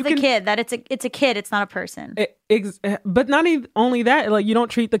 Yeah. And of the kid, that it's a kid. It's not a person. But not only that, like, you don't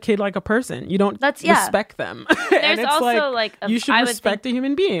treat the kid like a person. You don't respect them. There's also you should respect a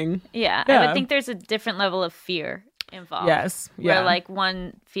human being. Yeah. I would think there's a different level of fear involved. Yes. Yeah. Where like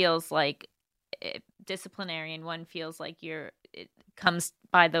one feels like disciplinary and one feels like it comes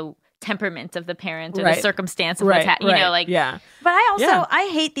by the temperament of the parent or Right. the circumstance of what's happening. You know, like yeah. But I also Yeah. I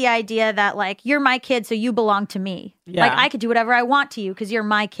hate the idea that like you're my kid, so you belong to me. Yeah. Like I could do whatever I want to you because you're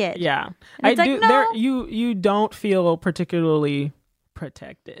my kid. Yeah, it's like, no. You don't feel particularly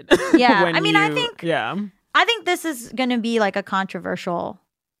protected. Yeah. when I mean, I you- think- yeah, I think this is going to be like a controversial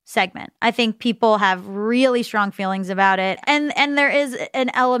segment. I think people have really strong feelings about it. And there is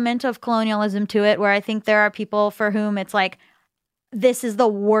an element of colonialism to it where I think there are people for whom it's like, this is the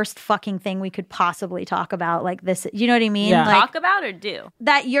worst fucking thing we could possibly talk about. Like this, you know what I mean? Yeah. Like talk about or do.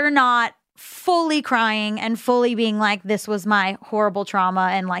 that you're not fully crying and fully being like, this was my horrible trauma.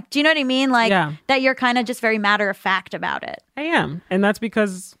 And like, do you know what I mean? Like Yeah. that you're kind of just very matter of fact about it. I am, and that's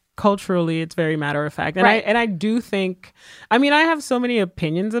because culturally it's very matter of fact. And Right. I do think, I mean, I have so many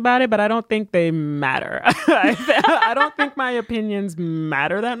opinions about it, but I don't think they matter. I don't think my opinions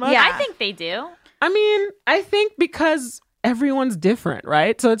matter that much. Yeah. I think they do. I mean, I think because everyone's different,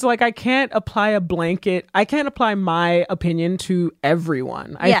 right? So it's like I can't apply my opinion to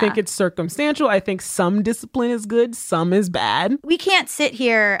everyone. I Yeah. think it's circumstantial. I think some discipline is good, some is bad. We can't sit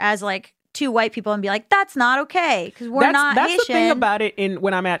here as like two white people and be like, that's not okay because we're not That's Haitian. the thing about it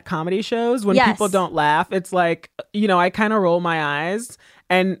when I'm at comedy shows, when Yes. people don't laugh, it's like, you know, I kind of roll my eyes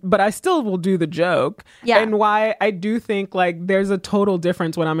but I still will do the joke. Yeah. And why I do think like there's a total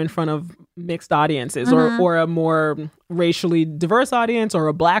difference when I'm in front of mixed audiences Mm-hmm. or a more racially diverse audience or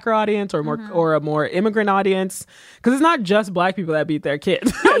a blacker audience or more Mm-hmm. or a more immigrant audience, because it's not just black people that beat their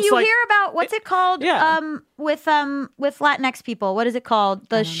kids. No, It's you like- hear about what's it called? Yeah. With Latinx people. What is it called?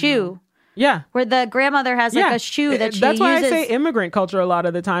 The shoe, yeah. where the grandmother has like a shoe that she That's why uses. I say immigrant culture a lot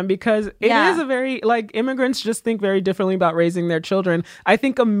of the time, because it Yeah. is a very, like, immigrants just think very differently about raising their children. I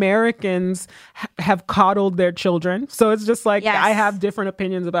think Americans have coddled their children. So it's just like, Yes. I have different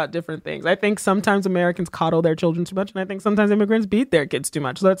opinions about different things. I think sometimes Americans coddle their children too much, and I think sometimes immigrants beat their kids too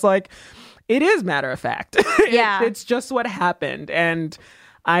much. So it's like, it is matter of fact. Yeah. It's just what happened. And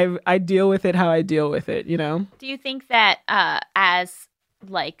I deal with it how I deal with it, you know? Do you think that as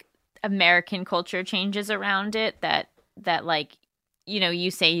like American culture changes around it, that like, you know,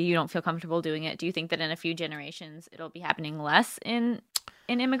 you say you don't feel comfortable doing it, do you think that in a few generations it'll be happening less in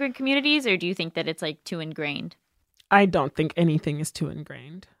immigrant communities, or do you think that it's like too ingrained? I don't think anything is too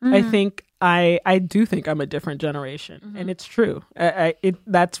ingrained. I think I do think I'm a different generation, and it's true.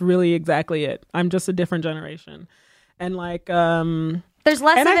 That's really exactly it. I'm just a different generation, and like There's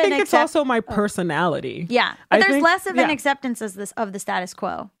less and of I an think it's also my personality. Yeah, but I there's think- less of an yeah. acceptance of the status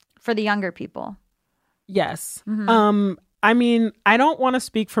quo for the younger people. Yes. I mean, I don't want to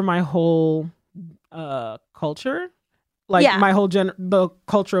speak for my whole culture. Like Yeah. my whole the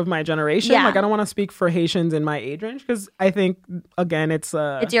culture of my generation. Yeah. Like I don't want to speak for Haitians in my age range, because I think again it's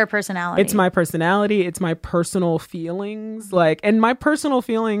It's your personality. it's my personality, it's my personal feelings. Like, and my personal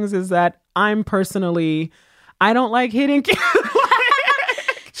feelings is that I don't like hitting kids.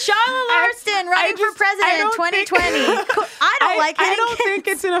 Charla Lauriston running for president in 2020. I don't like hitting I don't kids. think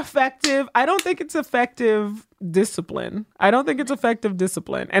it's I don't think it's effective discipline. I don't think it's effective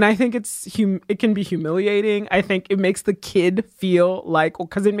discipline. And I think it can be humiliating. I think it makes the kid feel like,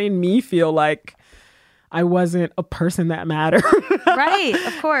 because it made me feel like I wasn't a person that mattered. Right,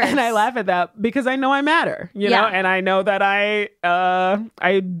 of course. And I laugh at that because I know I matter, you Yeah. know, and I know that I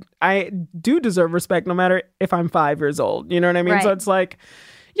do deserve respect no matter if I'm 5 years old. You know what I mean? Right. So it's like,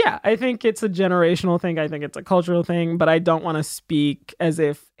 yeah, I think it's a generational thing. I think it's a cultural thing, but I don't want to speak as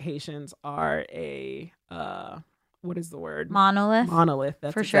if Haitians are a, what is the word? Monolith. Monolith.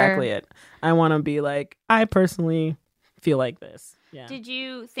 That's For exactly sure. it. I want to be like, I personally feel like this. Yeah. Did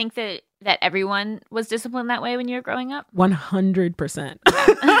you think that everyone was disciplined that way when you were growing up? 100%.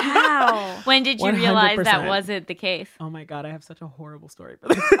 Wow. When did you realize that 100%. wasn't the case? Oh my God, I have such a horrible story for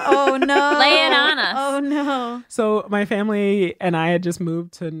this. Oh no. Lay it on us. Oh no. So my family and I had just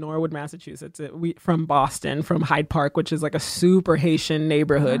moved to Norwood, Massachusetts. From Boston, from Hyde Park, which is like a super Haitian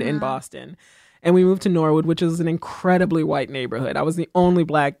neighborhood in Boston. And we moved to Norwood, which is an incredibly white neighborhood. I was the only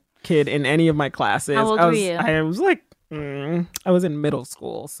black kid in any of my classes. How old were you? I was like, I was in middle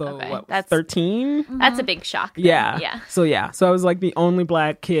school. So Okay, what, that's- 13? That's a big shock. then. Yeah. Yeah. So I was like the only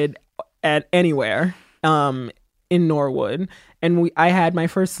black kid at anywhere in Norwood. And I had my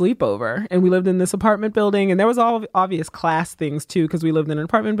first sleepover, and we lived in this apartment building, and there was all obvious class things too, because we lived in an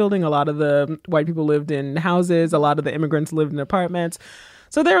apartment building. A lot of the white people lived in houses. A lot of the immigrants lived in apartments.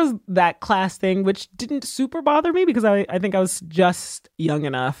 So there was that class thing, which didn't super bother me because I think I was just young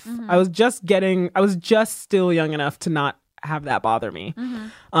enough. I was just still young enough to not have that bother me.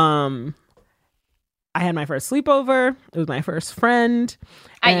 I had my first sleepover. It was my first friend.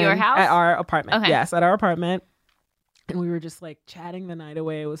 At your house? At our apartment. Okay. Yes, at our apartment. And we were just like chatting the night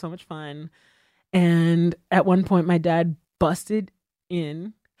away. It was so much fun. And at one point, my dad busted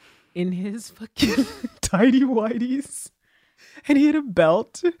in his fucking tidy whities. And he had a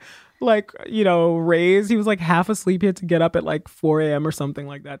belt, like, you know, raised. He was like half asleep. He had to get up at like 4 a.m. or something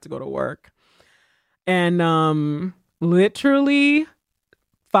like that to go to work. And literally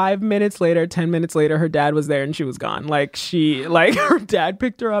 5 minutes later, 10 minutes later, her dad was there and she was gone. Like her dad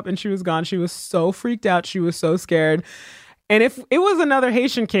picked her up and she was gone. She was so freaked out. She was so scared. And if it was another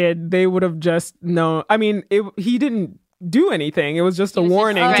Haitian kid, they would have just known. I mean, he didn't do anything. It was just a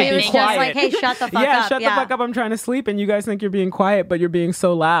warning to be just quiet. like, hey, shut the fuck up. Shut the fuck up. I'm trying to sleep and you guys think you're being quiet, but you're being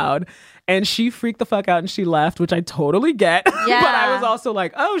so loud. And she freaked the fuck out and she left, which I totally get. Yeah. But I was also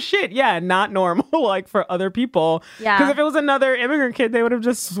like, oh shit, yeah, not normal like for other people. Yeah. Because if it was another immigrant kid, they would have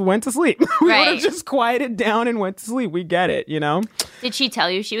just went to sleep. We would have just quieted down and went to sleep. We get it, you know? Did she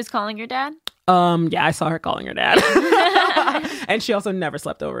tell you she was calling your dad? Yeah, I saw her calling her dad. And she also never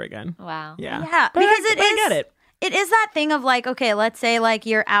slept over again. Wow. Yeah. Yeah, But because I get it. It is that thing of like, okay, let's say like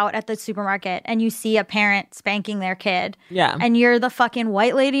you're out at the supermarket and you see a parent spanking their kid. Yeah. And you're the fucking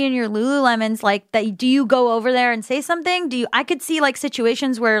white lady in your Lululemons. Like, that, do you go over there and say something? I could see like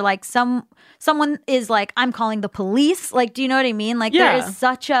situations where like someone is like, I'm calling the police. Like, do you know what I mean? Like, there is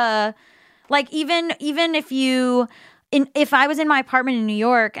such a, like, even if I was in my apartment in New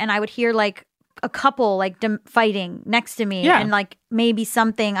York and I would hear like a couple like fighting next to me and like maybe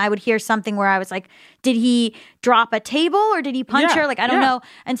something, I would hear something where I was like, did he drop a table or did he punch her? Like, I don't know.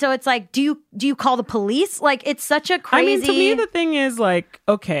 And so it's like, do you call the police? Like, it's such a crazy. I mean, to me, the thing is like,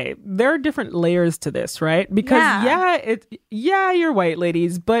 okay, there are different layers to this, right? Because you're white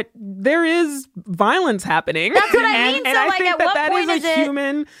ladies, but there is violence happening. That's what I mean. And So I like, think at what point is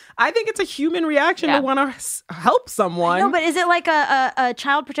it? I think it's a human reaction to want to help someone. No, but is it like a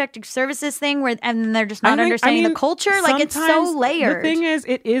child protective services thing where and they're just not understanding the culture? Like, it's so layered. The thing is,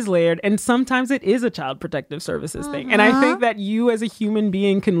 it is layered, and sometimes it is a child protective services thing. And I think that you as a human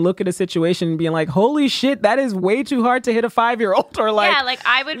being can look at a situation and be like, holy shit, that is way too hard to hit a 5-year-old, or like, yeah, like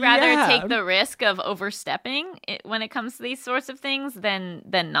I would rather take the risk of overstepping when it comes to these sorts of things than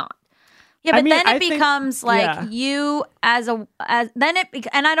not. Yeah, but then it becomes like you and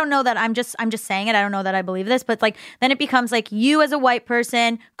I don't know that I'm just saying it. I don't know that I believe this, but like then it becomes like you as a white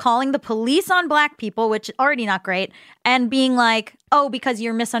person calling the police on black people, which is already not great, and being like, oh, because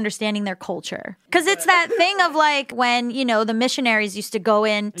you're misunderstanding their culture. Because it's that thing of like when, you know, the missionaries used to go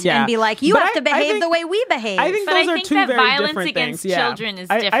in and be like, you have to behave the way we behave. I think those are two that very violence different against things. children is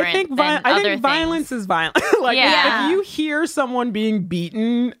different. I think violence is violent. Like if you hear someone being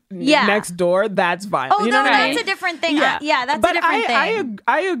beaten next door, that's violent. Oh, you know no, what I that's mean? a different thing. Yeah, that's a different thing.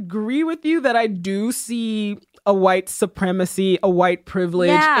 I agree with you that I do see a white supremacy, a white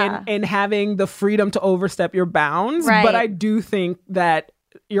privilege in having the freedom to overstep your bounds. Right. But I do think that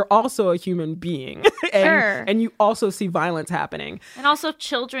you're also a human being. And you also see violence happening. And also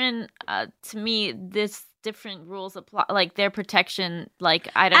children, to me, this different rules apply, like their protection, like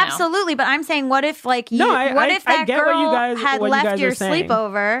I don't know. Absolutely, but I'm saying what if like if that girl had left your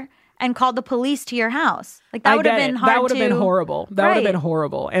sleepover and called the police to your house? Like that would have been hard. That would have been horrible. That would have been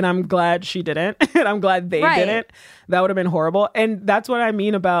horrible. And I'm glad she didn't. And I'm glad they didn't. That would have been horrible. And that's what I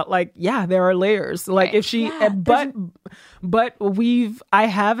mean about like, yeah, there are layers. Like if she but I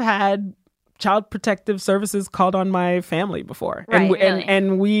have had child protective services called on my family before.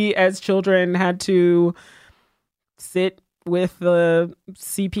 And we as children had to sit with the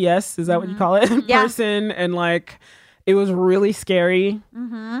CPS, is that what you call it? Person, and like it was really scary.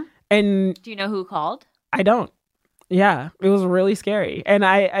 And do you know who called? I don't. Yeah, it was really scary. And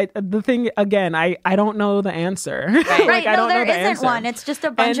I the thing again, I don't know the answer. Right. I don't know the there isn't answer. one. It's just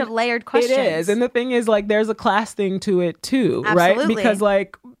a bunch of layered questions. It is. And the thing is like there's a class thing to it too, Absolutely. right? Because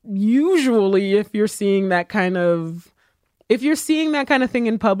like usually if you're seeing that kind of thing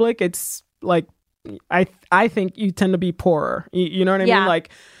in public, it's like I think you tend to be poorer. You know what I mean? Like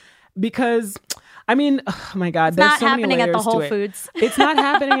because I mean, oh my God, there's so many layers to it. It's not happening at the Whole Foods. It's not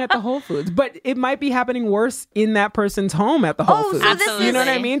happening at the Whole Foods, but it might be happening worse in that person's home at the Whole Foods. Absolutely. You know what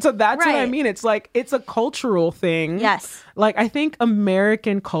I mean? So that's what I mean. It's like, it's a cultural thing. Yes. Like, I think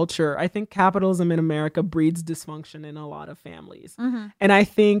American culture, I think capitalism in America breeds dysfunction in a lot of families. And I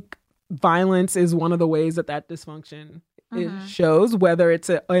think violence is one of the ways that dysfunction it shows, whether it's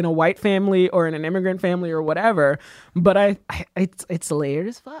in a white family or in an immigrant family or whatever. But it's layered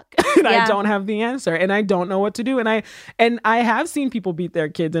as fuck. And I don't have the answer, and I don't know what to do. And I have seen people beat their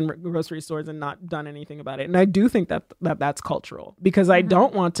kids in grocery stores and not done anything about it. And I do think that's cultural, because I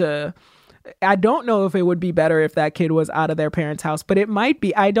don't want to I don't know if it would be better if that kid was out of their parents' house, but it might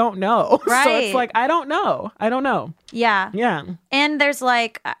be. I don't know. Right. So it's like, I don't know. Yeah. Yeah. And there's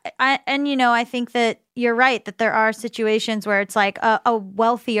like, I think that you're right that there are situations where it's like a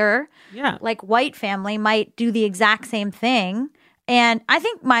wealthier, like white family might do the exact same thing. And I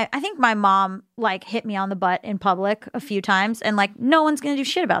think my mom like hit me on the butt in public a few times, and like no one's gonna do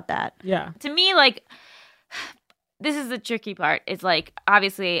shit about that. Yeah. To me, like, this is the tricky part. It's like,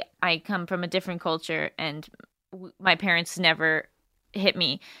 obviously I come from a different culture and my parents never hit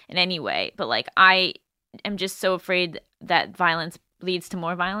me in any way, but like I am just so afraid that violence leads to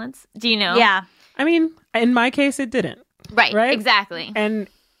more violence. Do you know? Yeah. I mean, in my case, it didn't. Right. Right? Exactly. And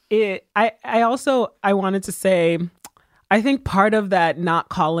I also wanted to say, I think part of that not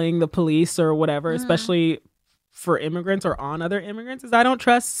calling the police or whatever, especially for immigrants or on other immigrants, is I don't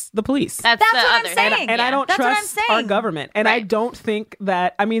trust the police. That's what the I'm other saying. thing. And I don't That's what I'm trust our saying. government. And I Right. don't think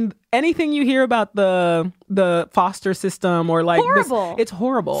that, I mean, anything you hear about the foster system or like Horrible. it's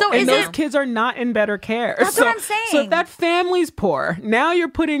horrible. So and is those it- kids are not in better care. That's so, what I'm saying. So if that family's poor, now you're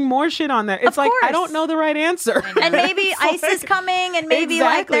putting more shit on there. It's Of like, I course. don't know the right answer. And maybe ICE is coming, and maybe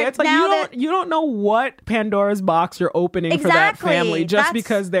Exactly. like It's like now you don't know what Pandora's box you're opening for that Exactly. family just That's-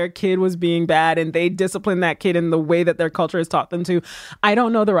 because their kid was being bad and they disciplined that kid in the way that their culture has taught them to. I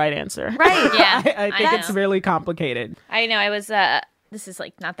don't know the right answer. Right. Yeah. I think know. it's really complicated. I know. I was, this is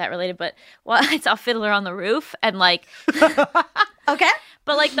like not that related, but I saw Fiddler on the Roof, and like, Okay.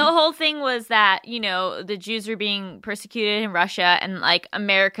 but like the whole thing was that, you know, the Jews were being persecuted in Russia, and like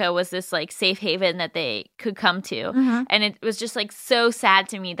America was this like safe haven that they could come to. And it was just like so sad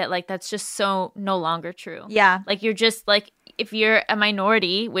to me that like that's just so no longer true. Yeah. Like you're just like, if you're a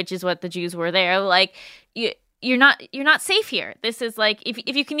minority, which is what the Jews were there, like you're not safe here. This is like,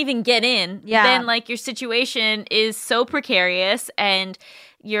 if you can even get in, then like your situation is so precarious, and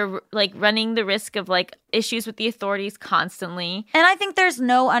you're like running the risk of like issues with the authorities constantly. And I think there's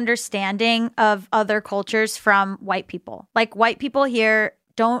no understanding of other cultures from white people. Like white people here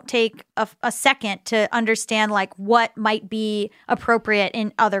don't take a second to understand like what might be appropriate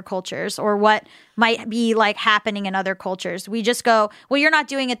in other cultures or what might be like happening in other cultures. We just go, well, you're not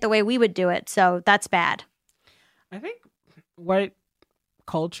doing it the way we would do it, so that's bad. I think white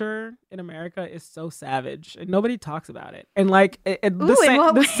culture in America is so savage and nobody talks about it. And like in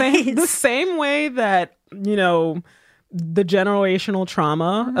what ways? the same way that, you know, the generational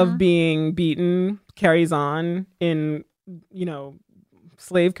trauma of being beaten carries on in, you know,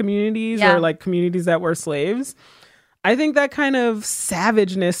 slave communities or like communities that were slaves. I think that kind of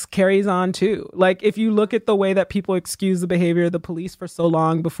savageness carries on too. Like if you look at the way that people excuse the behavior of the police for so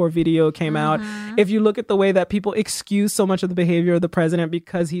long before video came out, if you look at the way that people excuse so much of the behavior of the president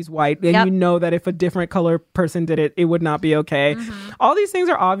because he's white, and you know that if a different color person did it, it would not be okay. All these things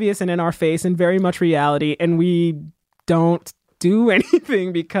are obvious and in our face and very much reality, and we don't do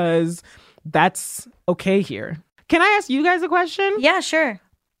anything because that's okay here. Can I ask you guys a question? Yeah, sure.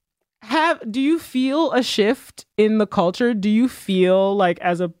 Do you feel a shift in the culture? Do you feel like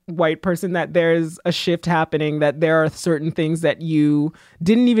as a white person that there's a shift happening, that there are certain things that you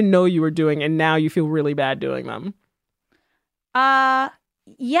didn't even know you were doing and now you feel really bad doing them? Yeah.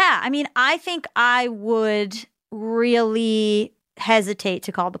 I mean, I think I would really hesitate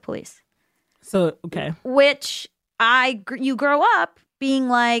to call the police. So, okay. Which you grow up being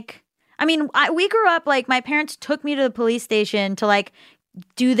like, I mean, we grew up like my parents took me to the police station to like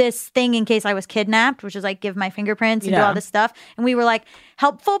do this thing in case I was kidnapped, which is like give my fingerprints and do all this stuff. And we were like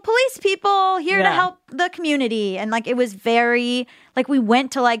helpful police people here to help the community. And like it was very like we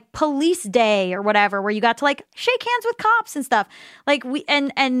went to like police day or whatever, where you got to like shake hands with cops and stuff. Like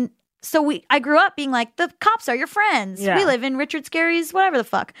I grew up being like, the cops are your friends. Yeah. We live in Richard Scarry's whatever the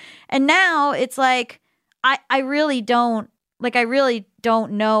fuck. And now it's like I really don't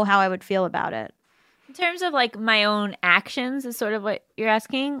know how I would feel about it. In terms of like my own actions is sort of what you're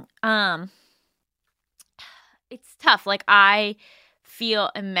asking. It's tough. Like I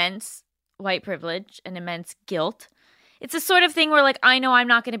feel immense white privilege and immense guilt. It's a sort of thing where like I know I'm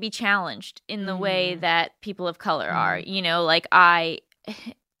not going to be challenged in the way that people of color are. You know, like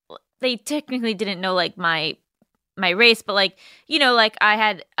they technically didn't know like my race, but like, you know, like I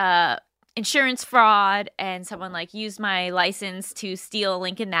had insurance fraud and someone like used my license to steal a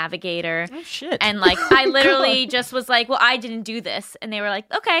Lincoln Navigator. Oh shit. And like I literally just was like, well, I didn't do this. And they were like,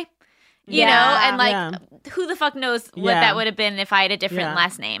 okay. You know, and like who the fuck knows what that would have been if I had a different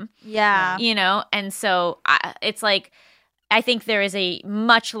last name. Yeah. You know, and so it's like I think there is a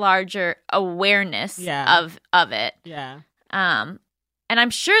much larger awareness of it. Yeah. And I'm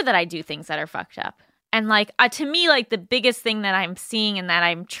sure that I do things that are fucked up. And like to me, like the biggest thing that I'm seeing and that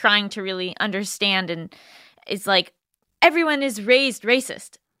I'm trying to really understand and is like everyone is raised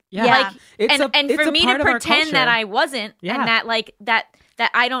racist. Yeah. Like, It's and it's for a me part to of our pretend culture. that I wasn't Yeah. and that like that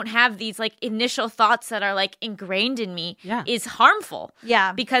I don't have these like initial thoughts that are like ingrained in me Yeah. is harmful.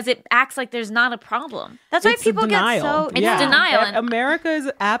 Yeah. Because it acts like there's not a problem. That's why It's people denial. get so It's denial. And America is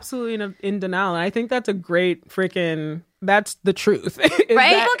absolutely in denial, and I think that's a great freaking. That's the truth. is Right?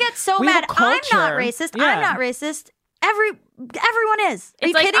 that People get so we have mad. a I'm not culture- racist. Yeah. I'm not racist. Everyone is. Are It's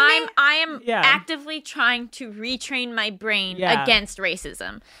you like kidding me? I am Yeah. actively trying to retrain my brain Yeah. against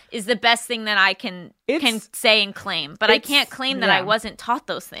racism is the best thing that I can It's- say and claim. But I it's- can't claim that I yeah. wasn't taught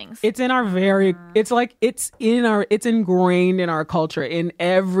those things. It's in our very. It's like it's ingrained in our culture in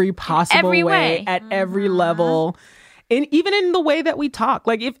every possible every way way. at every level. And even in the way that we talk,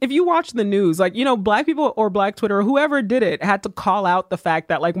 like if you watch the news, like, you know, Black people or Black Twitter or whoever did it had to call out the fact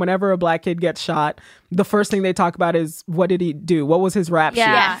that like whenever a Black kid gets shot, the first thing they talk about is what did he do? What was his rap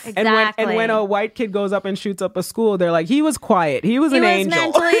Yeah, sheet? exactly. And when a white kid goes up and shoots up a school, they're like, he was quiet. He was an was angel.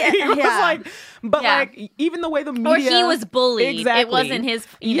 mentally- He was yeah. like, but Yeah. like even the way the or media, he was bullied. Exactly. It wasn't his,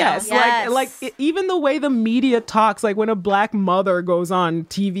 you Yes, know. Yes. even the way the media talks, like when a Black mother goes on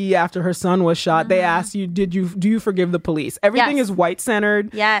TV after her son was shot, they ask you, do you forgive the police? Everything Yes. is white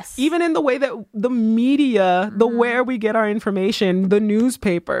centered. Yes. Even in the way that the media, the where we get our information, the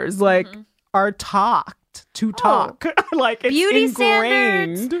newspapers, like are taught to talk. Like it's beauty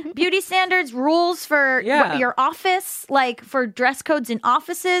ingrained. standards, rules for Yeah. your office, like for dress codes in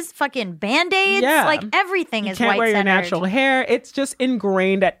offices, fucking band-aids, Yeah. like everything You is can't white wear your centered. natural hair. It's just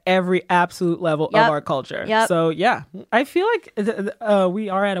ingrained at every absolute level Yep. of our culture. Yep. So yeah, I feel like we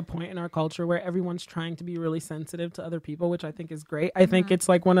are at a point in our culture where everyone's trying to be really sensitive to other people, which I think is great. I think it's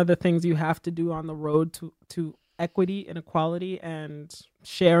like one of the things you have to do on the road to equity and equality and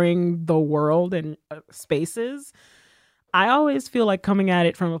sharing the world and spaces. I always feel like coming at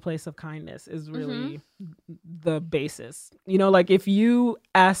it from a place of kindness is really the basis. You know, like if you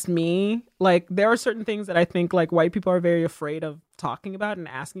ask me, like there are certain things that I think like white people are very afraid of talking about and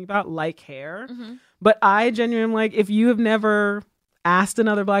asking about, like hair. But I genuinely like, if you have never asked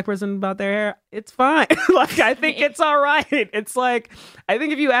another Black person about their hair, it's fine. Like I think it's all right. It's like, I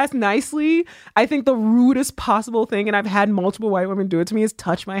think if you ask nicely, I think the rudest possible thing, and I've had multiple white women do it to me, is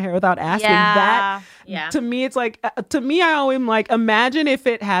touch my hair without asking. Yeah. That Yeah. to me, it's like, to me, I always like, imagine if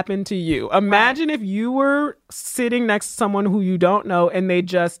it happened to you. Imagine if you were sitting next to someone who you don't know and they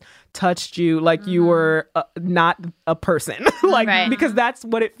just touched you like you were not a person. Like, Right. because that's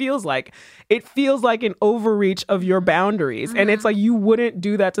what it feels like. It feels like an overreach of your boundaries. And it's like, you wouldn't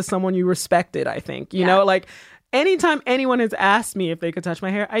do that to someone you respected, I think. You know, like anytime anyone has asked me if they could touch my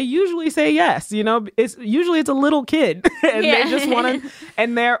hair, I usually say yes. You know, it's a little kid and Yeah. they just want to,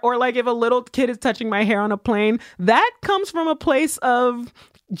 and or like if a little kid is touching my hair on a plane, that comes from a place of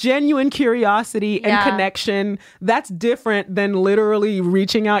genuine curiosity and Yeah. connection. That's different than literally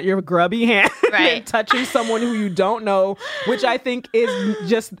reaching out your grubby hand and Right. touching someone who you don't know, which I think is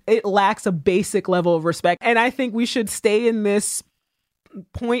just, it lacks a basic level of respect. And I think we should stay in this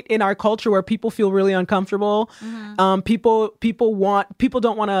point in our culture where people feel really uncomfortable. People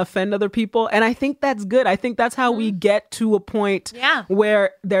don't want to offend other people, and I think that's good. I think that's how we get to a point Yeah.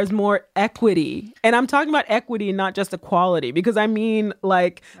 where there's more equity. And I'm talking about equity, not just equality, because I mean,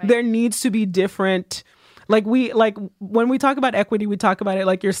 like, there needs to be different. Like when we talk about equity, we talk about it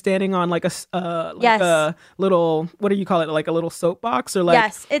like you're standing on like a Yes. a little, what do you call it? Like a little soapbox, or like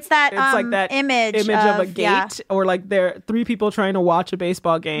Yes, it's that like that image of a gate, yeah. or like there are three people trying to watch a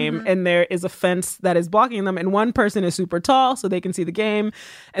baseball game and there is a fence that is blocking them, and one person is super tall so they can see the game,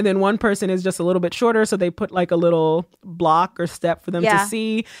 and then one person is just a little bit shorter so they put like a little block or step for them Yeah. to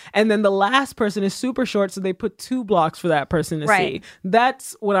see, and then the last person is super short so they put 2 blocks for that person to Right. see.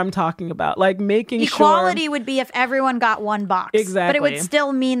 That's what I'm talking about, like making Equality sure would be if everyone got one box. But it Exactly. would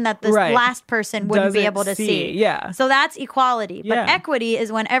still mean that this Right. last person wouldn't be Doesn't able to see. Yeah. So that's equality. But Yeah. equity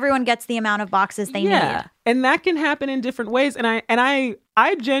is when everyone gets the amount of boxes they need. And that can happen in different ways. And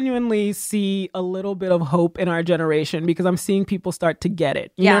I genuinely see a little bit of hope in our generation because I'm seeing people start to get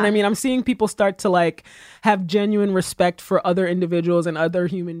it. You know Yeah. what I mean? I'm seeing people start to like have genuine respect for other individuals and other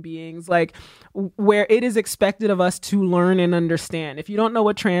human beings, like where it is expected of us to learn and understand. If you don't know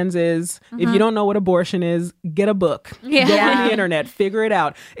what trans is, if you don't know what abortion is, get a book. Yeah. Go on the internet, figure it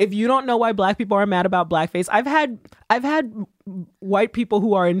out. If you don't know why Black people are mad about blackface, I've had white people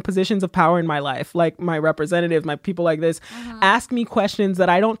who are in positions of power in my life, like my representatives, my people like this, ask me questions that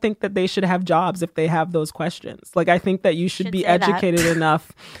I don't think that they should have jobs if they have those questions. Like, I think that you should be educated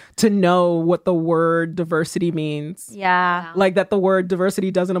enough to know what the word diversity means. Yeah. Like that the word diversity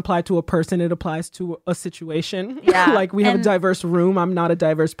doesn't apply to a person, it applies to a situation. Yeah. Like we have a diverse room. I'm not a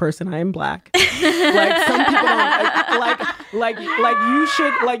diverse person. I am Black. Like some people don't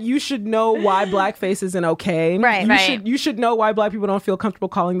you should know why blackface isn't okay. Right. You should know why Black people don't feel comfortable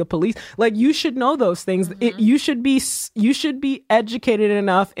calling the police. Like you should know those things. You should be educated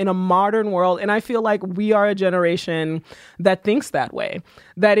enough in a modern world. And I feel like we are a generation that thinks that way.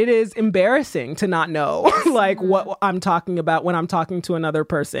 That it is embarrassing to not know like what I'm talking about when I'm talking to another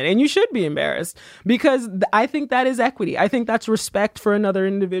person. And you should be embarrassed because I think that is equity. I think that's respect for another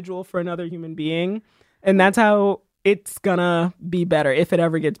individual, for another human being. And that's how it's gonna be better if it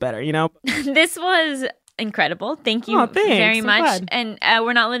ever gets better, you know? This was incredible. Thank you thanks. very I'm much. glad. And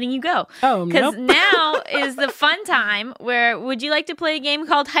we're not letting you go. Oh, because nope. now is the fun time where would you like to play a game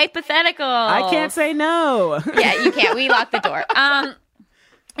called Hypothetical? I can't say no. Yeah, you can't. We locked the door.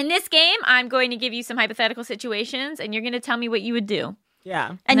 In this game, I'm going to give you some hypothetical situations, and you're going to tell me what you would do.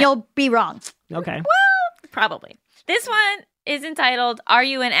 Yeah. And you'll be wrong. Okay. Well, probably. This one is entitled, Are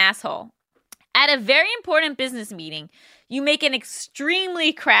You an Asshole? At a very important business meeting, you make an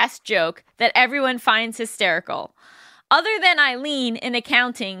extremely crass joke that everyone finds hysterical. Other than Eileen in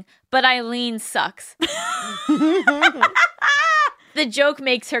accounting, but Eileen sucks. The joke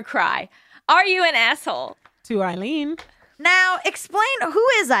makes her cry. Are you an asshole? To Eileen. Now, explain who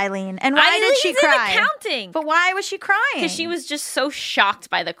is Eileen and why did she Eileen's cry? in accounting. But why was she crying? Because she was just so shocked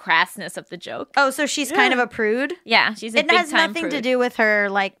by the crassness of the joke. Oh, so she's kind of a prude? Yeah, she's a It big has time nothing prude. to do with her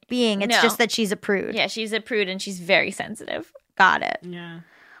like being. It's No. just that she's a prude. Yeah, she's a prude and she's very sensitive. Got it. Yeah.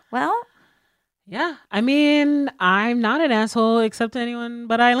 Well, Yeah. I mean, I'm not an asshole except to anyone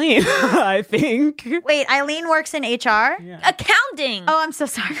but Eileen, I think. wait, Eileen works in HR? Yeah. Accounting. Oh, I'm so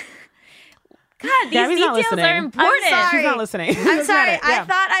sorry. God, these Gabby's not details listening. are important. I'm sorry. She's not listening. I'm sorry. I Yeah.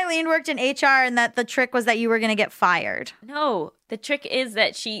 thought Eileen worked in HR and that the trick was that you were going to get fired. No, the trick is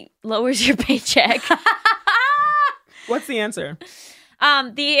that she lowers your paycheck. What's the answer?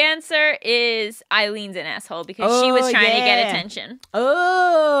 The answer is Eileen's an asshole because she was Oh, trying to get yeah. attention.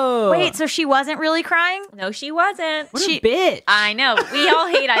 Oh. Wait, so she wasn't really crying? No, she wasn't. What a bitch. I know. We all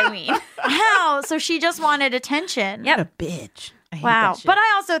hate Eileen. How? So she just wanted attention. Yep. What a bitch. I hate Wow. that shit. But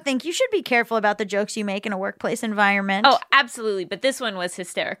I also think you should be careful about the jokes you make in a workplace environment. Oh, absolutely. But this one was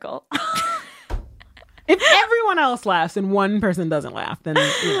hysterical. If everyone else laughs and one person doesn't laugh, then,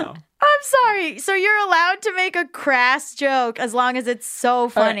 you know. I'm sorry. So you're allowed to make a crass joke as long as it's so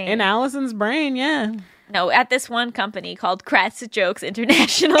funny. In Allison's brain, yeah. No, at this one company called Kratz Jokes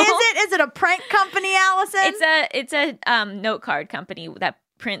International. Is it a prank company, Allison? It's a note card company that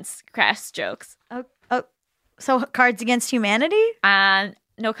prints crass jokes. Oh, so Cards Against Humanity?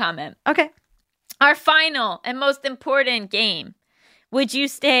 No comment. Okay. Our final and most important game. Would you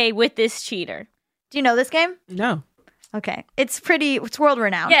stay with this cheater? Do you know this game? No. Okay. It's world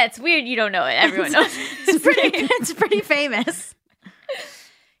renowned. Yeah, it's weird you don't know it. Everyone knows. It's pretty famous.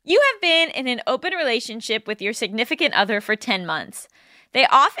 You have been in an open relationship with your significant other for 10 months. They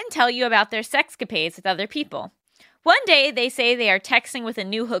often tell you about their sexcapades with other people. One day, they say they are texting with a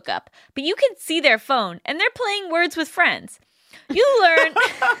new hookup, but you can see their phone, and they're playing words with friends. You learn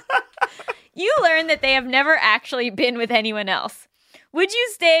that they have never actually been with anyone else. Would you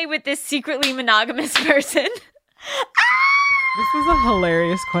stay with this secretly monogamous person? This is a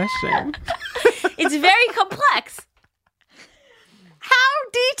hilarious question. It's very complex. How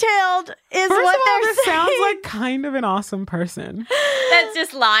detailed is First what of all, they're this saying? sounds like kind of an awesome person. That's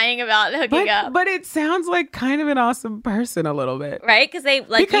just lying about hooking up. But it sounds like kind of an awesome person a little bit. Right? Because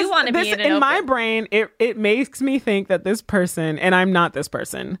you want to be in an in open. my brain, it makes me think that this person, and I'm not this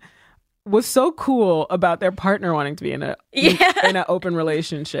person, was so cool about their partner wanting to be in an open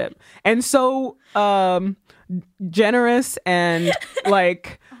relationship, and so generous and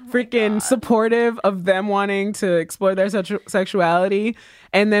like freaking supportive of them wanting to explore their sexuality,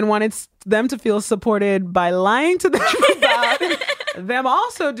 and then wanted them to feel supported by lying to them about them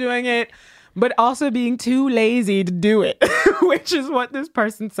also doing it, but also being too lazy to do it, which is what this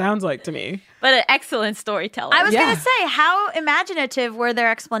person sounds like to me. But an excellent storyteller. I was Yeah. going to say, how imaginative were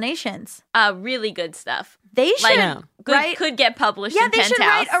their explanations? Really good stuff. They should Like, could get published Yeah, in they should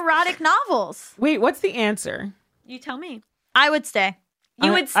Penthouse. write erotic novels. Wait, what's the answer? You tell me. I would stay.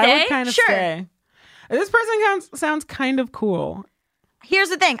 You would stay? I would kind of Sure. stay. This person sounds kind of cool. Here's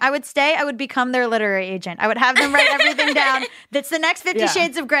the thing. I would stay. I would become their literary agent. I would have them write everything down. That's the next 50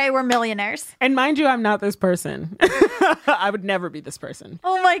 Shades of Grey. We're millionaires. And mind you, I'm not this person. I would never be this person.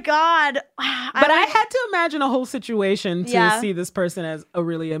 Oh my God. But I had to imagine a whole situation to see this person as a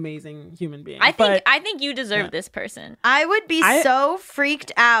really amazing human being. I think you deserve this person. I would be so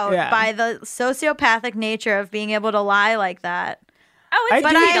freaked out by the sociopathic nature of being able to lie like that. Oh, it's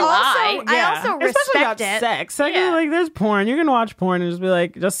but I also especially respect about it. sex. Like, like, there's porn. You can watch porn and just be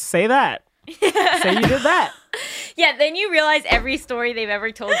like, just say that. Say you did that. Yeah, then you realize every story they've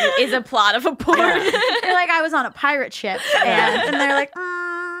ever told you is a plot of a porn. They're like, I was on a pirate ship. And they're like,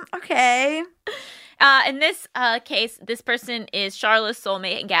 okay. In this case, this person is Charla's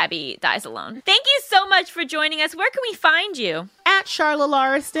soulmate and Gabby dies alone. Thank you so much for joining us. Where can we find you? At Charla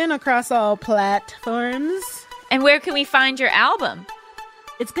Lauriston across all platforms. And where can we find your album?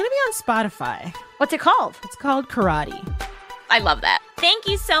 It's going to be on Spotify. What's it called? It's called Karate. I love that. Thank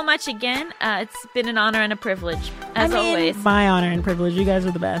you so much again. It's been an honor and a privilege, as always. My honor and privilege. You guys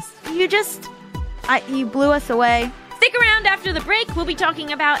are the best. You blew us away. Stick around after the break. We'll be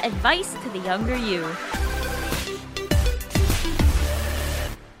talking about advice to the younger you.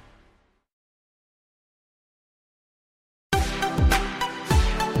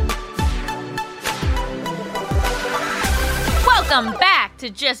 Welcome back to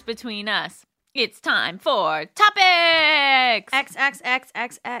Just Between Us. It's time for Topics!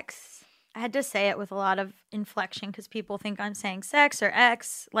 XXXXX. I had to say it with a lot of inflection because people think I'm saying sex or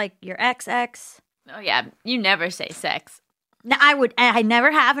X, like your XX. Oh, yeah. You never say sex. No, I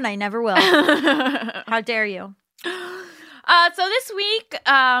never have and I never will. How dare you? So this week,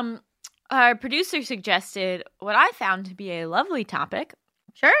 our producer suggested what I found to be a lovely topic.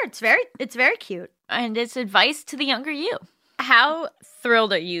 Sure, it's very cute. And it's advice to the younger you. How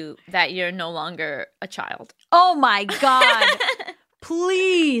thrilled are you that you're no longer a child? Oh my God.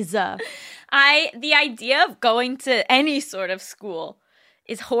 Please. The idea of going to any sort of school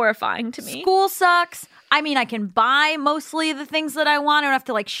is horrifying to me. School sucks. I mean, I can buy mostly the things that I want. I don't have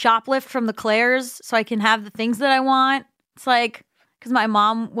to like shoplift from the Claire's so I can have the things that I want. It's like, because my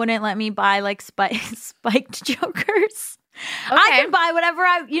mom wouldn't let me buy like spiked Jokers. Okay. I can buy whatever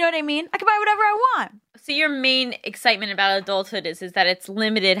you know what I mean? I can buy whatever I want. So your main excitement about adulthood is that it's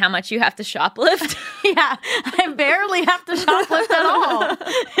limited how much you have to shoplift? Yeah, I barely have to shoplift at all.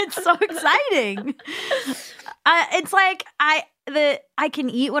 It's so exciting. It's like I can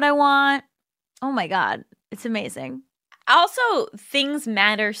eat what I want. Oh my God, it's amazing. Also, things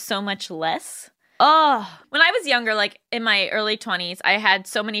matter so much less. Oh, when I was younger, like in my early 20s, I had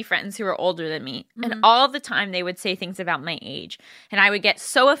so many friends who were older than me. And all the time they would say things about my age. And I would get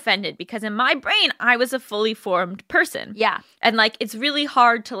so offended because in my brain, I was a fully formed person. Yeah. And like, it's really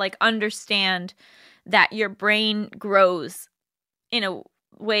hard to like understand that your brain grows in a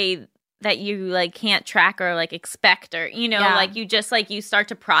way that you like can't track or like expect or, like you just like you start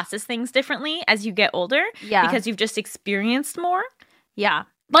to process things differently as you get older. Yeah. Because you've just experienced more. Yeah.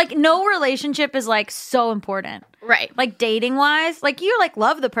 Like, no relationship is, like, so important. Right. Like, dating-wise. Like, you, like,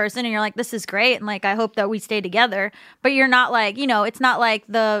 love the person and you're like, this is great. And, like, I hope that we stay together. But you're not, like, it's not like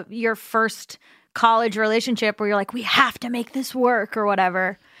your first college relationship where you're like, we have to make this work or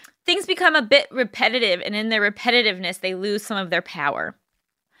whatever. Things become a bit repetitive. And in their repetitiveness, they lose some of their power.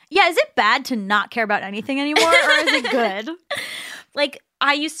 Yeah, is it bad to not care about anything anymore? Or is it good? Like,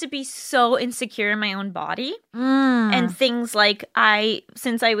 I used to be so insecure in my own body and things like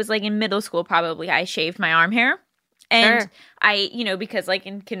since I was like in middle school, probably I shaved my arm hair and I, because like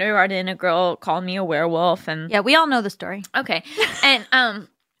in kindergarten, a girl called me a werewolf and yeah, we all know the story. Okay. And,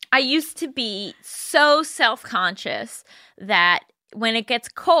 I used to be so self-conscious that when it gets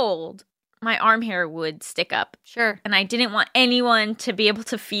cold, my arm hair would stick up. Sure. And I didn't want anyone to be able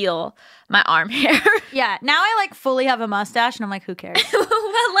to feel my arm hair. Yeah. Now I like fully have a mustache and I'm like, who cares?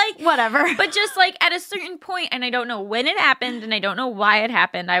 Well, like whatever. But just like at a certain point, and I don't know when it happened and I don't know why it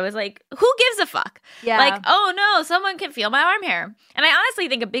happened, I was like, who gives a fuck? Yeah. Like, oh no, someone can feel my arm hair. And I honestly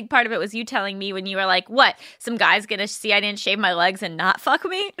think a big part of it was you telling me when you were like, what? Some guy's gonna see I didn't shave my legs and not fuck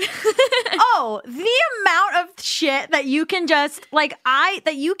me? Oh, the amount of shit that you can just like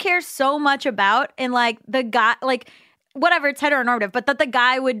that you care so much about and like the guy like whatever, it's heteronormative, but that the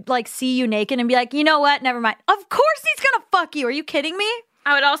guy would like see you naked and be like, you know what? Never mind. Of course he's gonna fuck you. Are you kidding me?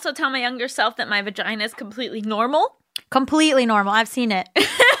 I would also tell my younger self that my vagina is completely normal. Completely normal. I've seen it.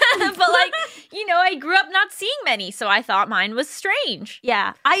 But like, I grew up not seeing many, so I thought mine was strange.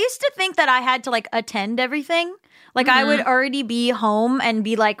 Yeah. I used to think that I had to like attend everything. Like I would already be home and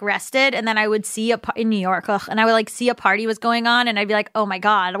be like rested, and then I would see in New York, and I would like see a party was going on, and I'd be like, oh my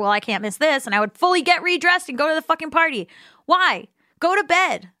God, well I can't miss this, and I would fully get redressed and go to the fucking party. Why? Go to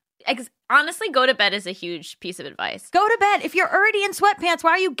bed. Honestly, go to bed is a huge piece of advice. Go to bed. If you're already in sweatpants,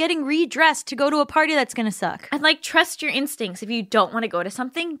 why are you getting redressed to go to a party that's going to suck? And like, trust your instincts. If you don't want to go to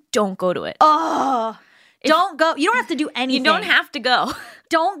something, don't go to it. Oh, don't go. You don't have to do anything. You don't have to go.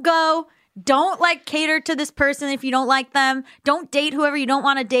 Don't go. Don't like cater to this person if you don't like them. Don't date whoever you don't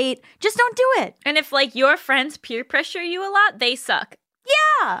want to date. Just don't do it. And if like your friends peer pressure you a lot, they suck.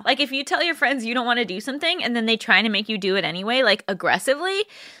 Yeah. Like if you tell your friends you don't want to do something and then they try to make you do it anyway, like aggressively,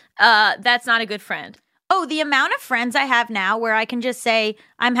 that's not a good friend. Oh, the amount of friends I have now where I can just say,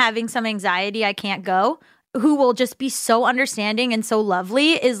 I'm having some anxiety, I can't go, who will just be so understanding and so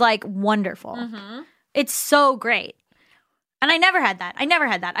lovely is like wonderful. Mm-hmm. It's so great. And I never had that.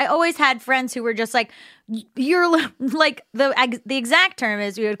 I always had friends who were just like, you're like, the exact term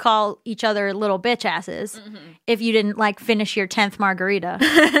is we would call each other little bitch asses if you didn't like finish your 10th margarita.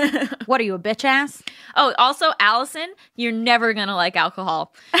 What are you, a bitch ass? Oh, also, Allison, you're never going to like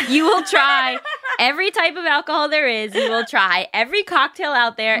alcohol. You will try every type of alcohol there is. You will try every cocktail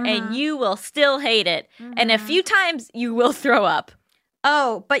out there and you will still hate it. And a few times you will throw up.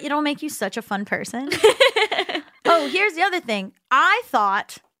 Oh, but it'll make you such a fun person. Oh, here's the other thing. I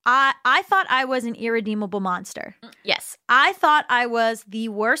thought I was an irredeemable monster. Yes. I thought I was the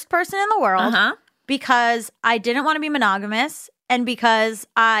worst person in the world because I didn't want to be monogamous and because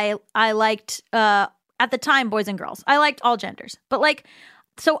I liked, at the time, boys and girls. I liked all genders. But like,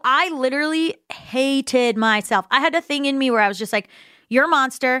 so I literally hated myself. I had a thing in me where I was just like, you're a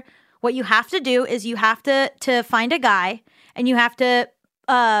monster. What you have to do is you have to find a guy and you have to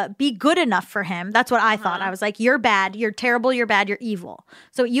be good enough for him. That's what I thought. I was like, you're bad, you're terrible, you're bad, you're evil.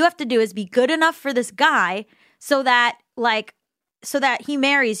 So what you have to do is be good enough for this guy so that he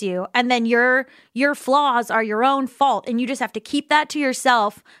marries you, and then your flaws are your own fault, and you just have to keep that to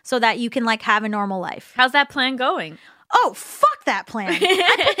yourself so that you can like have a normal life. How's that plan going? Oh, fuck that plan. I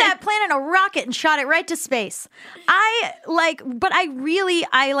put that plan in a rocket and shot it right to space. I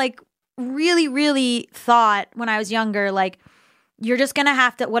really thought when I was younger, like, you're just going to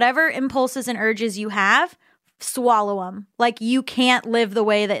have to, whatever impulses and urges you have, swallow them. Like, you can't live the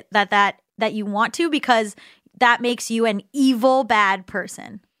way that you want to because that makes you an evil, bad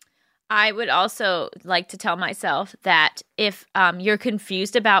person. I would also like to tell myself that if you're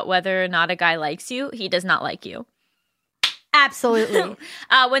confused about whether or not a guy likes you, he does not like you. Absolutely.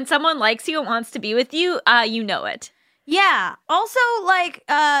 When someone likes you and wants to be with you, you know it. Yeah. Also, like,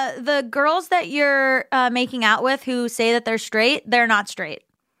 the girls that you're making out with who say that they're straight, they're not straight.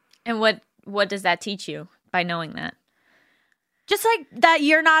 And what does that teach you by knowing that? Just like that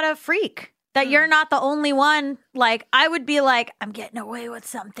you're not a freak. That you're not the only one. Like, I would be like, I'm getting away with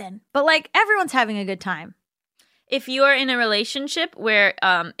something. But like, everyone's having a good time. If you're in a relationship where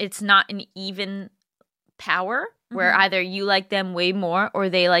it's not an even power, where either you like them way more or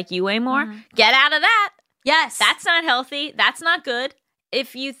they like you way more, get out of that. Yes. That's not healthy. That's not good.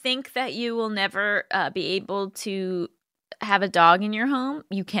 If you think that you will never be able to have a dog in your home,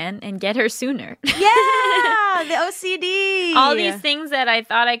 you can, and get her sooner. Yeah, the OCD. All these things that I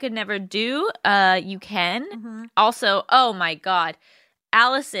thought I could never do, you can. Also, oh my God,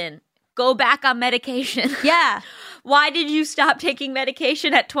 Allison, go back on medication. Yeah. Why did you stop taking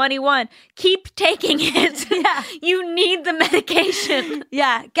medication at 21? Keep taking it. Yeah. You need the medication.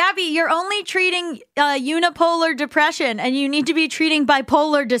 Yeah. Gabby, you're only treating unipolar depression and you need to be treating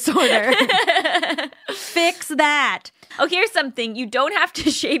bipolar disorder. Fix that. Oh, here's something. You don't have to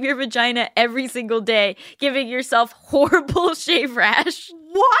shave your vagina every single day, giving yourself horrible shave rash.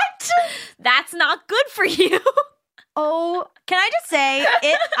 What? That's not good for you. Oh, can I just say,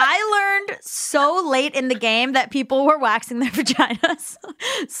 I learned so late in the game that people were waxing their vaginas.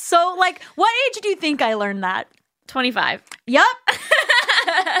 So, like, what age do you think I learned that? 25. Yup.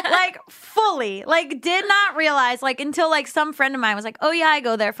 Like, fully. Like, did not realize, like, until, like, some friend of mine was like, oh, yeah, I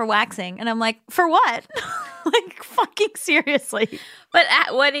go there for waxing. And I'm like, for what? Like, fucking seriously. But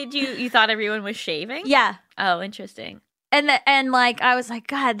what did you thought everyone was shaving? Yeah. Oh, interesting. And like, I was like,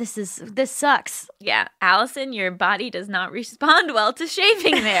 God, this sucks. Yeah. Allison, your body does not respond well to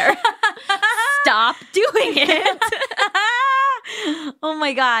shaving there. Stop doing it. Oh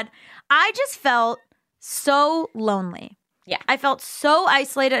my God. I just felt so lonely. Yeah. I felt so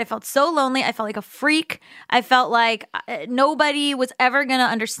isolated. I felt so lonely. I felt like a freak. I felt like nobody was ever going to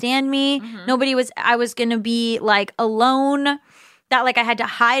understand me. I was going to be like alone, that like I had to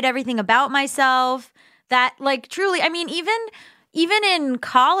hide everything about myself. That, like, truly, I mean, even in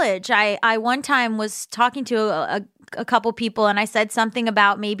college, I one time was talking to a couple people and I said something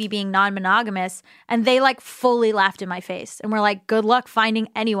about maybe being non-monogamous and they, like, fully laughed in my face and were like, good luck finding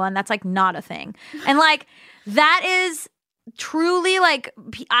anyone. That's, like, not a thing. And, like, that is truly like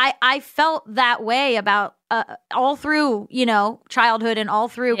I felt that way about all through, you know, childhood and all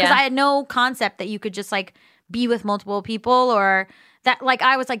through, because Yeah. I had no concept that you could just like be with multiple people, or that like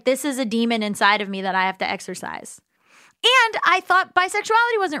I was like, this is a demon inside of me that I have to exercise. And I thought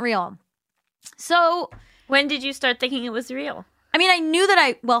bisexuality wasn't real. So When did you start thinking it was real? I mean, I knew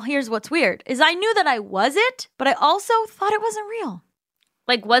that well, here's what's weird is I knew that I was it, but I also thought it wasn't real.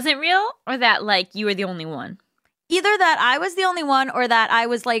 Like, wasn't real, or that like you were the only one? Either that I was the only one, or that I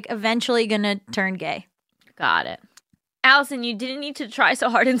was like eventually gonna turn gay. Got it. Allison, you didn't need to try so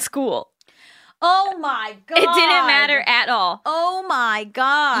hard in school. Oh my God. It didn't matter at all. Oh my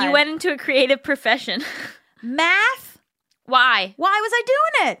God. You went into a creative profession. Math? Why? Why was I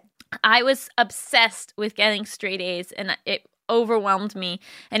doing it? I was obsessed with getting straight A's, and it overwhelmed me,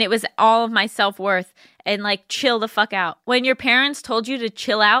 and it was all of my self-worth. And like, chill the fuck out. When your parents told you to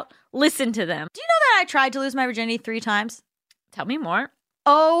chill out, listen to them. Do you know that I tried to lose my virginity 3 times? Tell me more.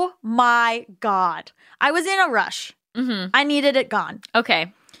 Oh my God. I was in a rush. Mm-hmm. I needed it gone.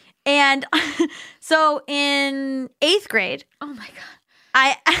 Okay. And so in 8th grade, Oh my God.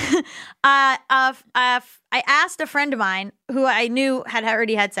 I asked a friend of mine who I knew had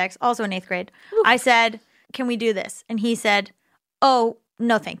already had sex, also in 8th grade. Oof. I said, can we do this? And he said, oh,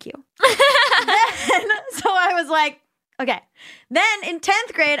 no, thank you. So I was like, okay. Then in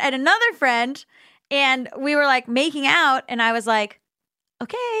 10th grade, I had another friend, and we were like making out, and I was like,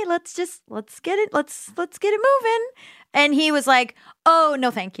 okay, let's get it moving. And he was like, oh,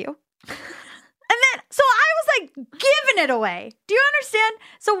 no, thank you. And then, so I was like giving it away. Do you understand?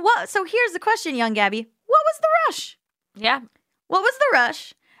 So here's the question, young Gabby. What was the rush? Yeah. What was the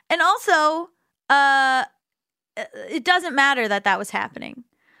rush? And also, it doesn't matter that was happening.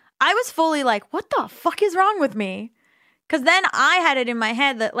 I was fully like, what the fuck is wrong with me? Because then I had it in my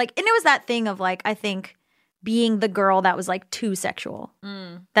head that like, and it was that thing of like, I think being the girl that was like too sexual.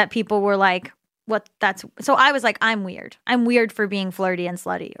 That people were like, so I was like, I'm weird. I'm weird for being flirty and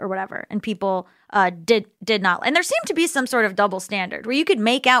slutty or whatever. And people did not. And there seemed to be some sort of double standard where you could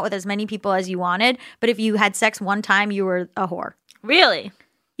make out with as many people as you wanted, but if you had sex one time, you were a whore. Really?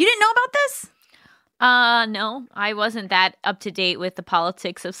 You didn't know about this? No, I wasn't that up to date with the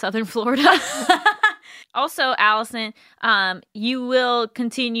politics of Southern Florida. Also, Allison, you will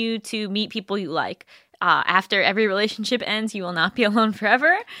continue to meet people you like. After every relationship ends, you will not be alone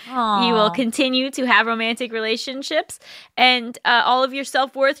forever. Aww. You will continue to have romantic relationships, and all of your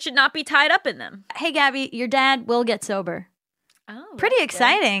self-worth should not be tied up in them. Hey, Gabby, your dad will get sober. Oh, Pretty that's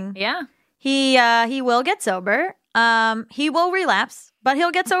exciting. good. Yeah. He will get sober. He will relapse, but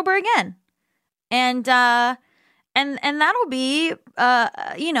he'll get sober again. And that'll be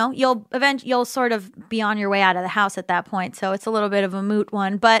you'll sort of be on your way out of the house at that point. So it's a little bit of a moot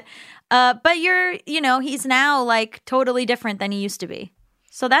one, but he's now like totally different than he used to be.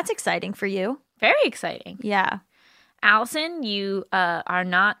 So that's exciting for you. Very exciting. Yeah. Allison, you are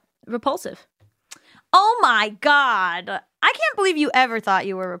not repulsive. Oh my God. I can't believe you ever thought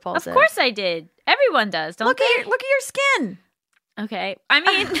you were repulsive. Of course I did. Everyone does, don't they? Look at your skin. Okay. I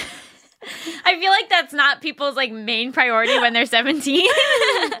mean, I feel like that's not people's like main priority when they're 17. Did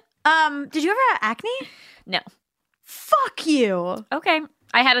you ever have acne? No. Fuck you. Okay.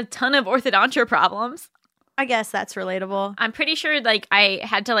 I had a ton of orthodontia problems. I guess that's relatable. I'm pretty sure like I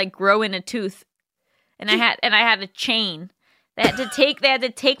had to like grow in a tooth, and I had a chain. They had to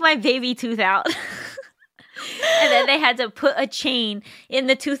take my baby tooth out. And then they had to put a chain in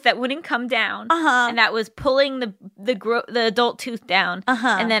the tooth that wouldn't come down, and that was pulling the adult tooth down.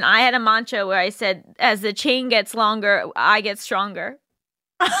 And then I had a mantra where I said, "As the chain gets longer, I get stronger."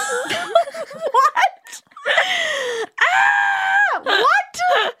 What?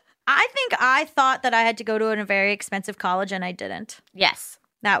 What? I think I thought that I had to go to a very expensive college, and I didn't. Yes.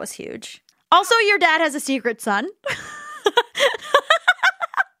 That was huge. Also, your dad has a secret son.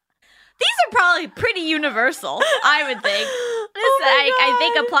 These are probably pretty universal, I would think. This, I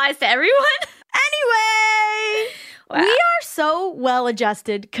think applies to everyone. Anyway, Wow. we are so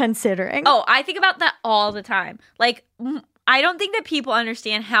well-adjusted considering. Oh, I think about that all the time. Like, I don't think that people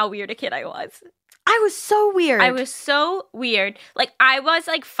understand how weird a kid I was. I was so weird. I was so weird. Like, I was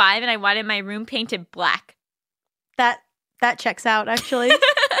like 5 and I wanted my room painted black. That checks out, actually.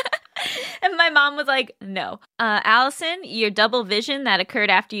 And my mom was like, no. Allison, your double vision that occurred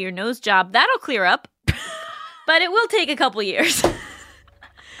after your nose job, that'll clear up. But it will take a couple years.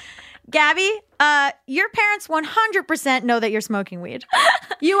 Gabby, your parents 100% know that you're smoking weed.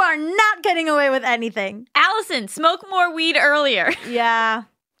 You are not getting away with anything. Allison, smoke more weed earlier. Yeah.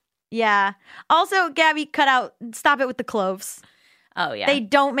 Also, Gabby, stop it with the cloves. Oh, yeah. They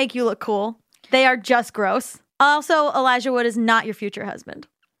don't make you look cool. They are just gross. Also, Elijah Wood is not your future husband.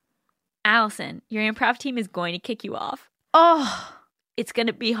 Allison, your improv team is going to kick you off. Oh, It's going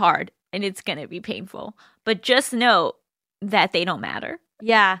to be hard and it's going to be painful. But just know that they don't matter.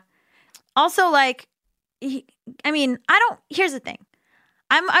 yeah. Also, like, here's the thing.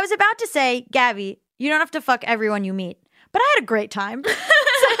 I was about to say, Gabby, you don't have to fuck everyone you meet. But I had a great time. So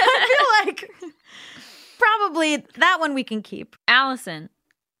I feel like probably that one we can keep. Allison,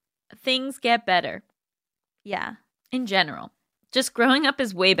 things get better Yeah. in general. Just growing up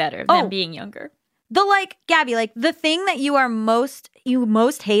is way better Oh. than being younger. Gabby, like the thing that you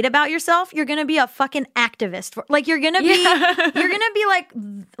most hate about yourself, you're gonna be a fucking activist for. Like you're gonna be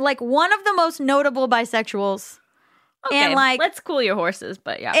like one of the most notable bisexuals. Okay, And like let's cool your horses,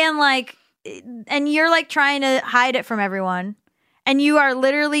 but yeah. and you're like trying to hide it from everyone. And you are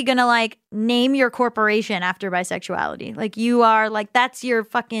literally gonna like name your corporation after bisexuality. Like you are like that's your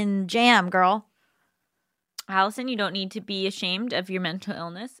fucking jam, girl. Allison, you don't need to be ashamed of your mental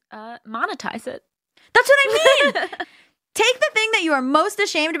illness. Monetize it. That's what I mean. Take the thing that you are most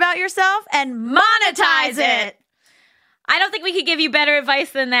ashamed about yourself and monetize it. I don't think we could give you better advice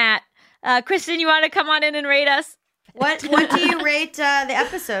than that. Kristen, you want to come on in and rate us? What do you rate the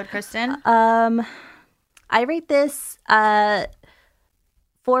episode, Kristen? I rate this 4.5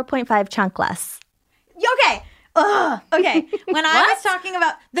 chunkless. Okay. Okay. When I was talking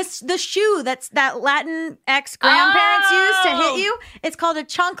about the shoe that Latin ex grandparents used to hit you, it's called a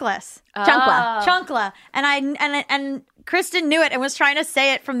chunkless. Chunkla. Chunkla. And Kristen knew it and was trying to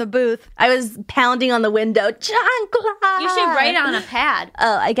say it from the booth. I was pounding on the window. Chunkla. You should write it on a pad.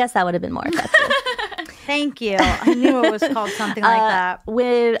 Oh, I guess that would have been more effective. Thank you. I knew it was called something like that.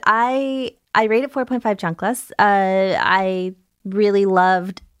 When I rated 4.5 chunkless. I really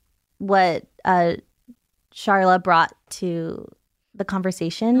loved what Charla brought to the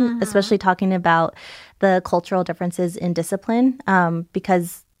conversation, especially talking about the cultural differences in discipline,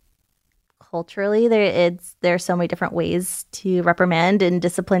 because culturally there are so many different ways to reprimand and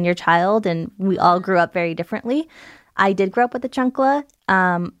discipline your child, and we all grew up very differently. I did grow up with a chunkla.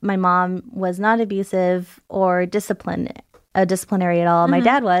 My mom was not abusive or disciplinary at all. My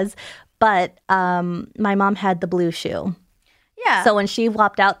dad was, but my mom had the blue shoe. Yeah. So when she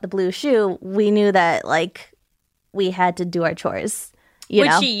whopped out the blue shoe, we knew that like we had to do our chores.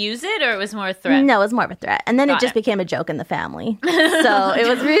 Would she use it or it was more a threat? No, it was more of a threat. And then it just became a joke in the family. So it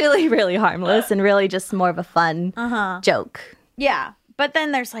was really, really harmless and really just more of a fun joke. Yeah. But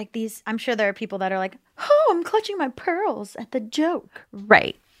then there's like these, I'm sure there are people that are like, oh, I'm clutching my pearls at the joke.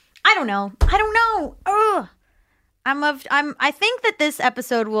 Right. I don't know. Ugh. I think that this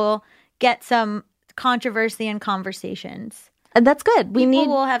episode will get some controversy and conversations. And that's good. People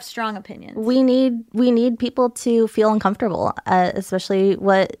will have strong opinions. We need people to feel uncomfortable, especially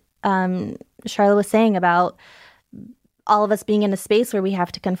what Charla was saying about all of us being in a space where we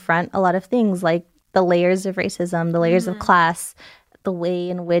have to confront a lot of things like the layers of racism, the layers of class, the way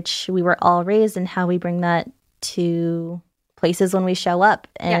in which we were all raised and how we bring that to places when we show up.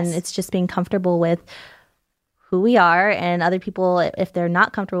 And it's just being comfortable with who we are, and other people, if they're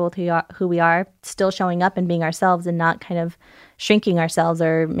not comfortable with who we are, still showing up and being ourselves and not kind of shrinking ourselves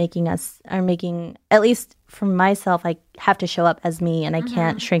or making, at least for myself, I have to show up as me and I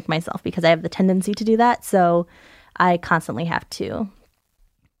can't shrink myself because I have the tendency to do that. So I constantly have to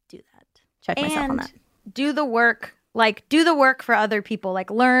do that. Check myself on that. Do the work. Like, do the work for other people. Like,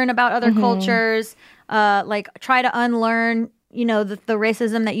 learn about other cultures. Like, try to unlearn, the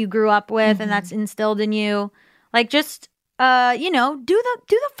racism that you grew up with and that's instilled in you. Like, just, do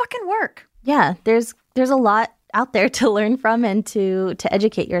the fucking work. Yeah, there's a lot out there to learn from and to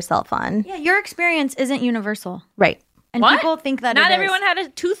educate yourself on. Yeah, your experience isn't universal. Right. And people think that Not it everyone is. had a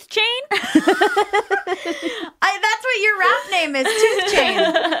tooth chain? That's what your rap name is, Tooth Chain.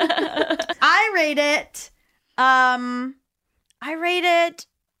 I rate it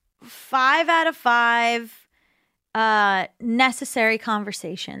 5 out of 5 necessary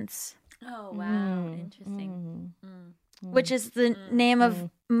conversations. Oh, wow. Interesting. Which is the name of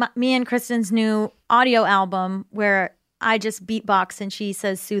me and Kristen's new audio album where I just beatbox and she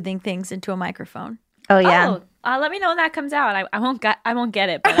says soothing things into a microphone. Oh, yeah. Oh, let me know when that comes out. I won't get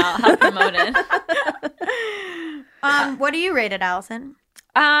it, but I'll help promote it. What do you rate it, Allison?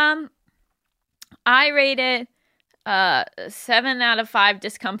 I rate it 7 out of 5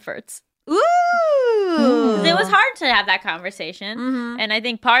 discomforts. Ooh. It was hard to have that conversation. And I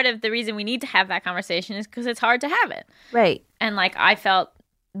think part of the reason we need to have that conversation is because it's hard to have it. Right. And like I felt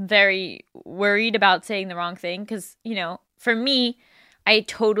very worried about saying the wrong thing because, for me, I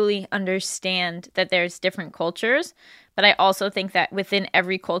totally understand that there's different cultures, but I also think that within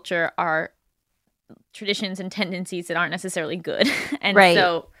every culture are traditions and tendencies that aren't necessarily good. And Right.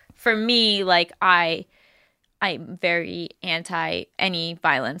 so for me, like I'm very anti any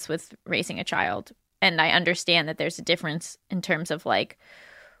violence with raising a child. And I understand that there's a difference in terms of like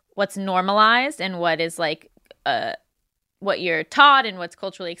what's normalized and what is like what you're taught and what's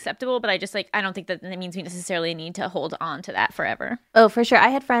culturally acceptable. But I just like, I don't think that means we necessarily need to hold on to that forever. Oh, for sure. I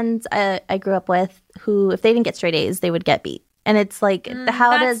had friends I grew up with who, if they didn't get straight A's, they would get beat. And it's like,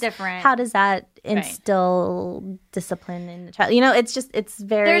 that's different. How does that instill discipline in the child? You know, it's just, it's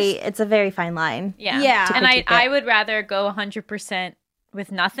a very fine line. Yeah. Yeah. And I would rather go 100%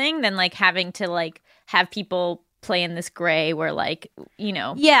 with nothing than like having to like have people play in this gray where like, you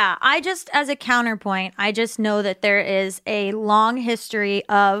know. Yeah, I just, as a counterpoint, I just know that there is a long history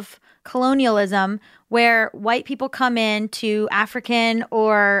of colonialism where white people come in to African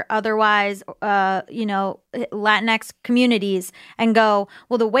or otherwise, Latinx communities and go,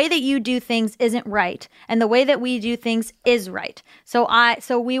 well, the way that you do things isn't right, and the way that we do things is right.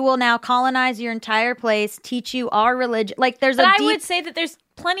 So we will now colonize your entire place, teach you our religion. Like I would say that there's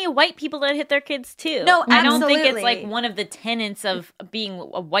plenty of white people that hit their kids too. No, I don't think it's absolutely. like one of the tenets of being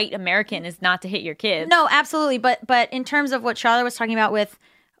a white American is not to hit your kids. No, absolutely. But in terms of what Charla was talking about with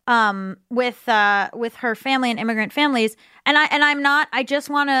her family and immigrant families, I just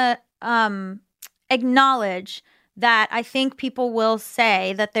want to acknowledge that I think people will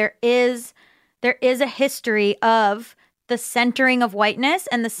say that there is a history of the centering of whiteness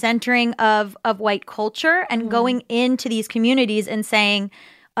and the centering of white culture and going into these communities and saying,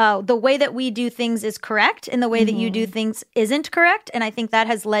 the way that we do things is correct and the way that you do things isn't correct. And I think that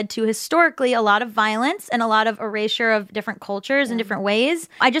has led to historically a lot of violence and a lot of erasure of different cultures in different ways.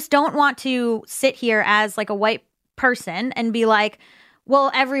 I just don't want to sit here as like a white person and be like,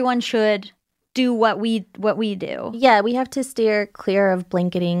 well, everyone should do what we do. Yeah, we have to steer clear of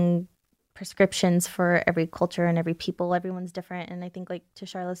blanketing prescriptions for every culture and every people. Everyone's different, and I think, like to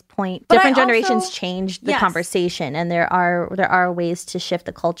Charla's point, But different I also- generations change the Yes. conversation, and there are ways to shift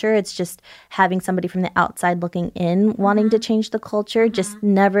the culture. It's just having somebody from the outside looking in, wanting to change the culture, just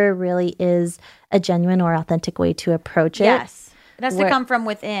never really is a genuine or authentic way to approach it. Yes. It has to Where- come from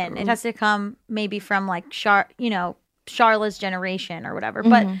within. It has to come maybe from like Charla's generation or whatever.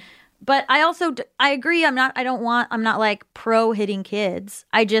 But I also I agree. I'm not like pro hitting kids.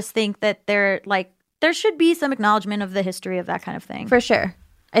 I just think that there should be some acknowledgement of the history of that kind of thing. For sure.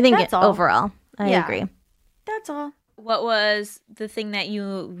 I think That's all. overall, I Yeah. agree. That's all. What was the thing that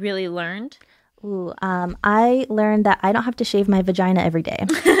you really learned? Ooh, I learned that I don't have to shave my vagina every day.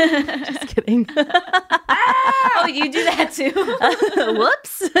 Just kidding. Oh, you do that too?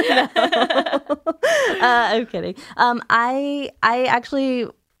 Whoops. No. I'm kidding. I actually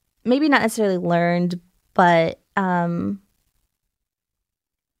maybe not necessarily learned, but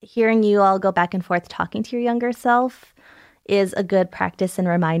hearing you all go back and forth talking to your younger self is a good practice and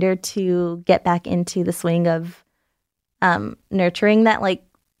reminder to get back into the swing of nurturing that like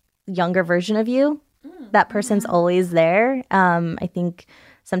younger version of you. That person's always there. I think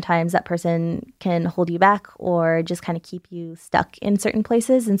sometimes that person can hold you back or just kind of keep you stuck in certain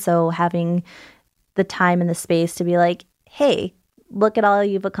places. And so having the time and the space to be like, hey, look at all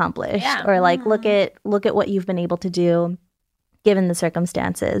you've accomplished, or like look at what you've been able to do given the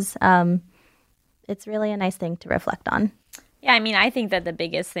circumstances. It's really a nice thing to reflect on. Yeah, I mean, I think that the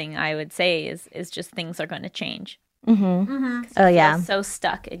biggest thing I would say is just things are going to change. Oh yeah, So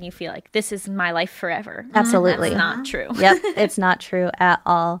stuck, and you feel like this is my life forever. absolutely. That's not true. Yep, it's not true at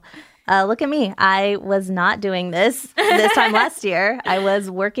all. Look at me. I was not doing this time last year. I was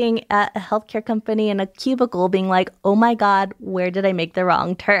working at a healthcare company in a cubicle being like, oh my God, where did I make the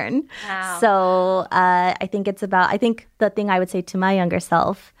wrong turn? Wow. So I think the thing I would say to my younger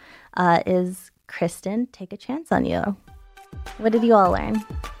self is, Kristen, take a chance on you. What did you all learn?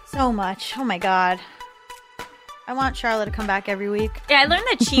 So much. Oh my God. I want Charla to come back every week. Yeah, I learned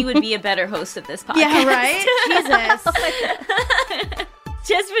that she would be a better host of this podcast. Yeah, right? Jesus.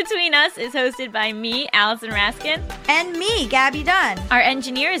 Just Between Us is hosted by me, Allison Raskin. And me, Gabby Dunn. Our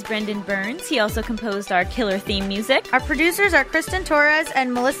engineer is Brendan Burns. He also composed our killer theme music. Our producers are Kristen Torres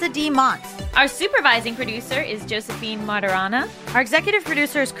and Melissa D. Mont. Our supervising producer is Josephine Martirana. Our executive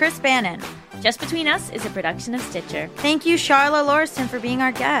producer is Chris Bannon. Just Between Us is a production of Stitcher. Thank you, Charla Lauriston, for being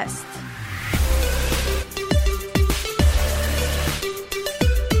our guest.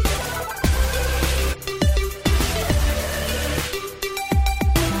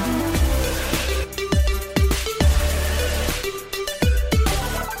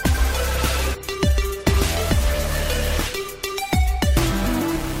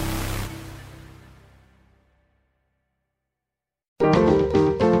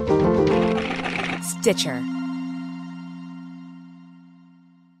 Stitcher.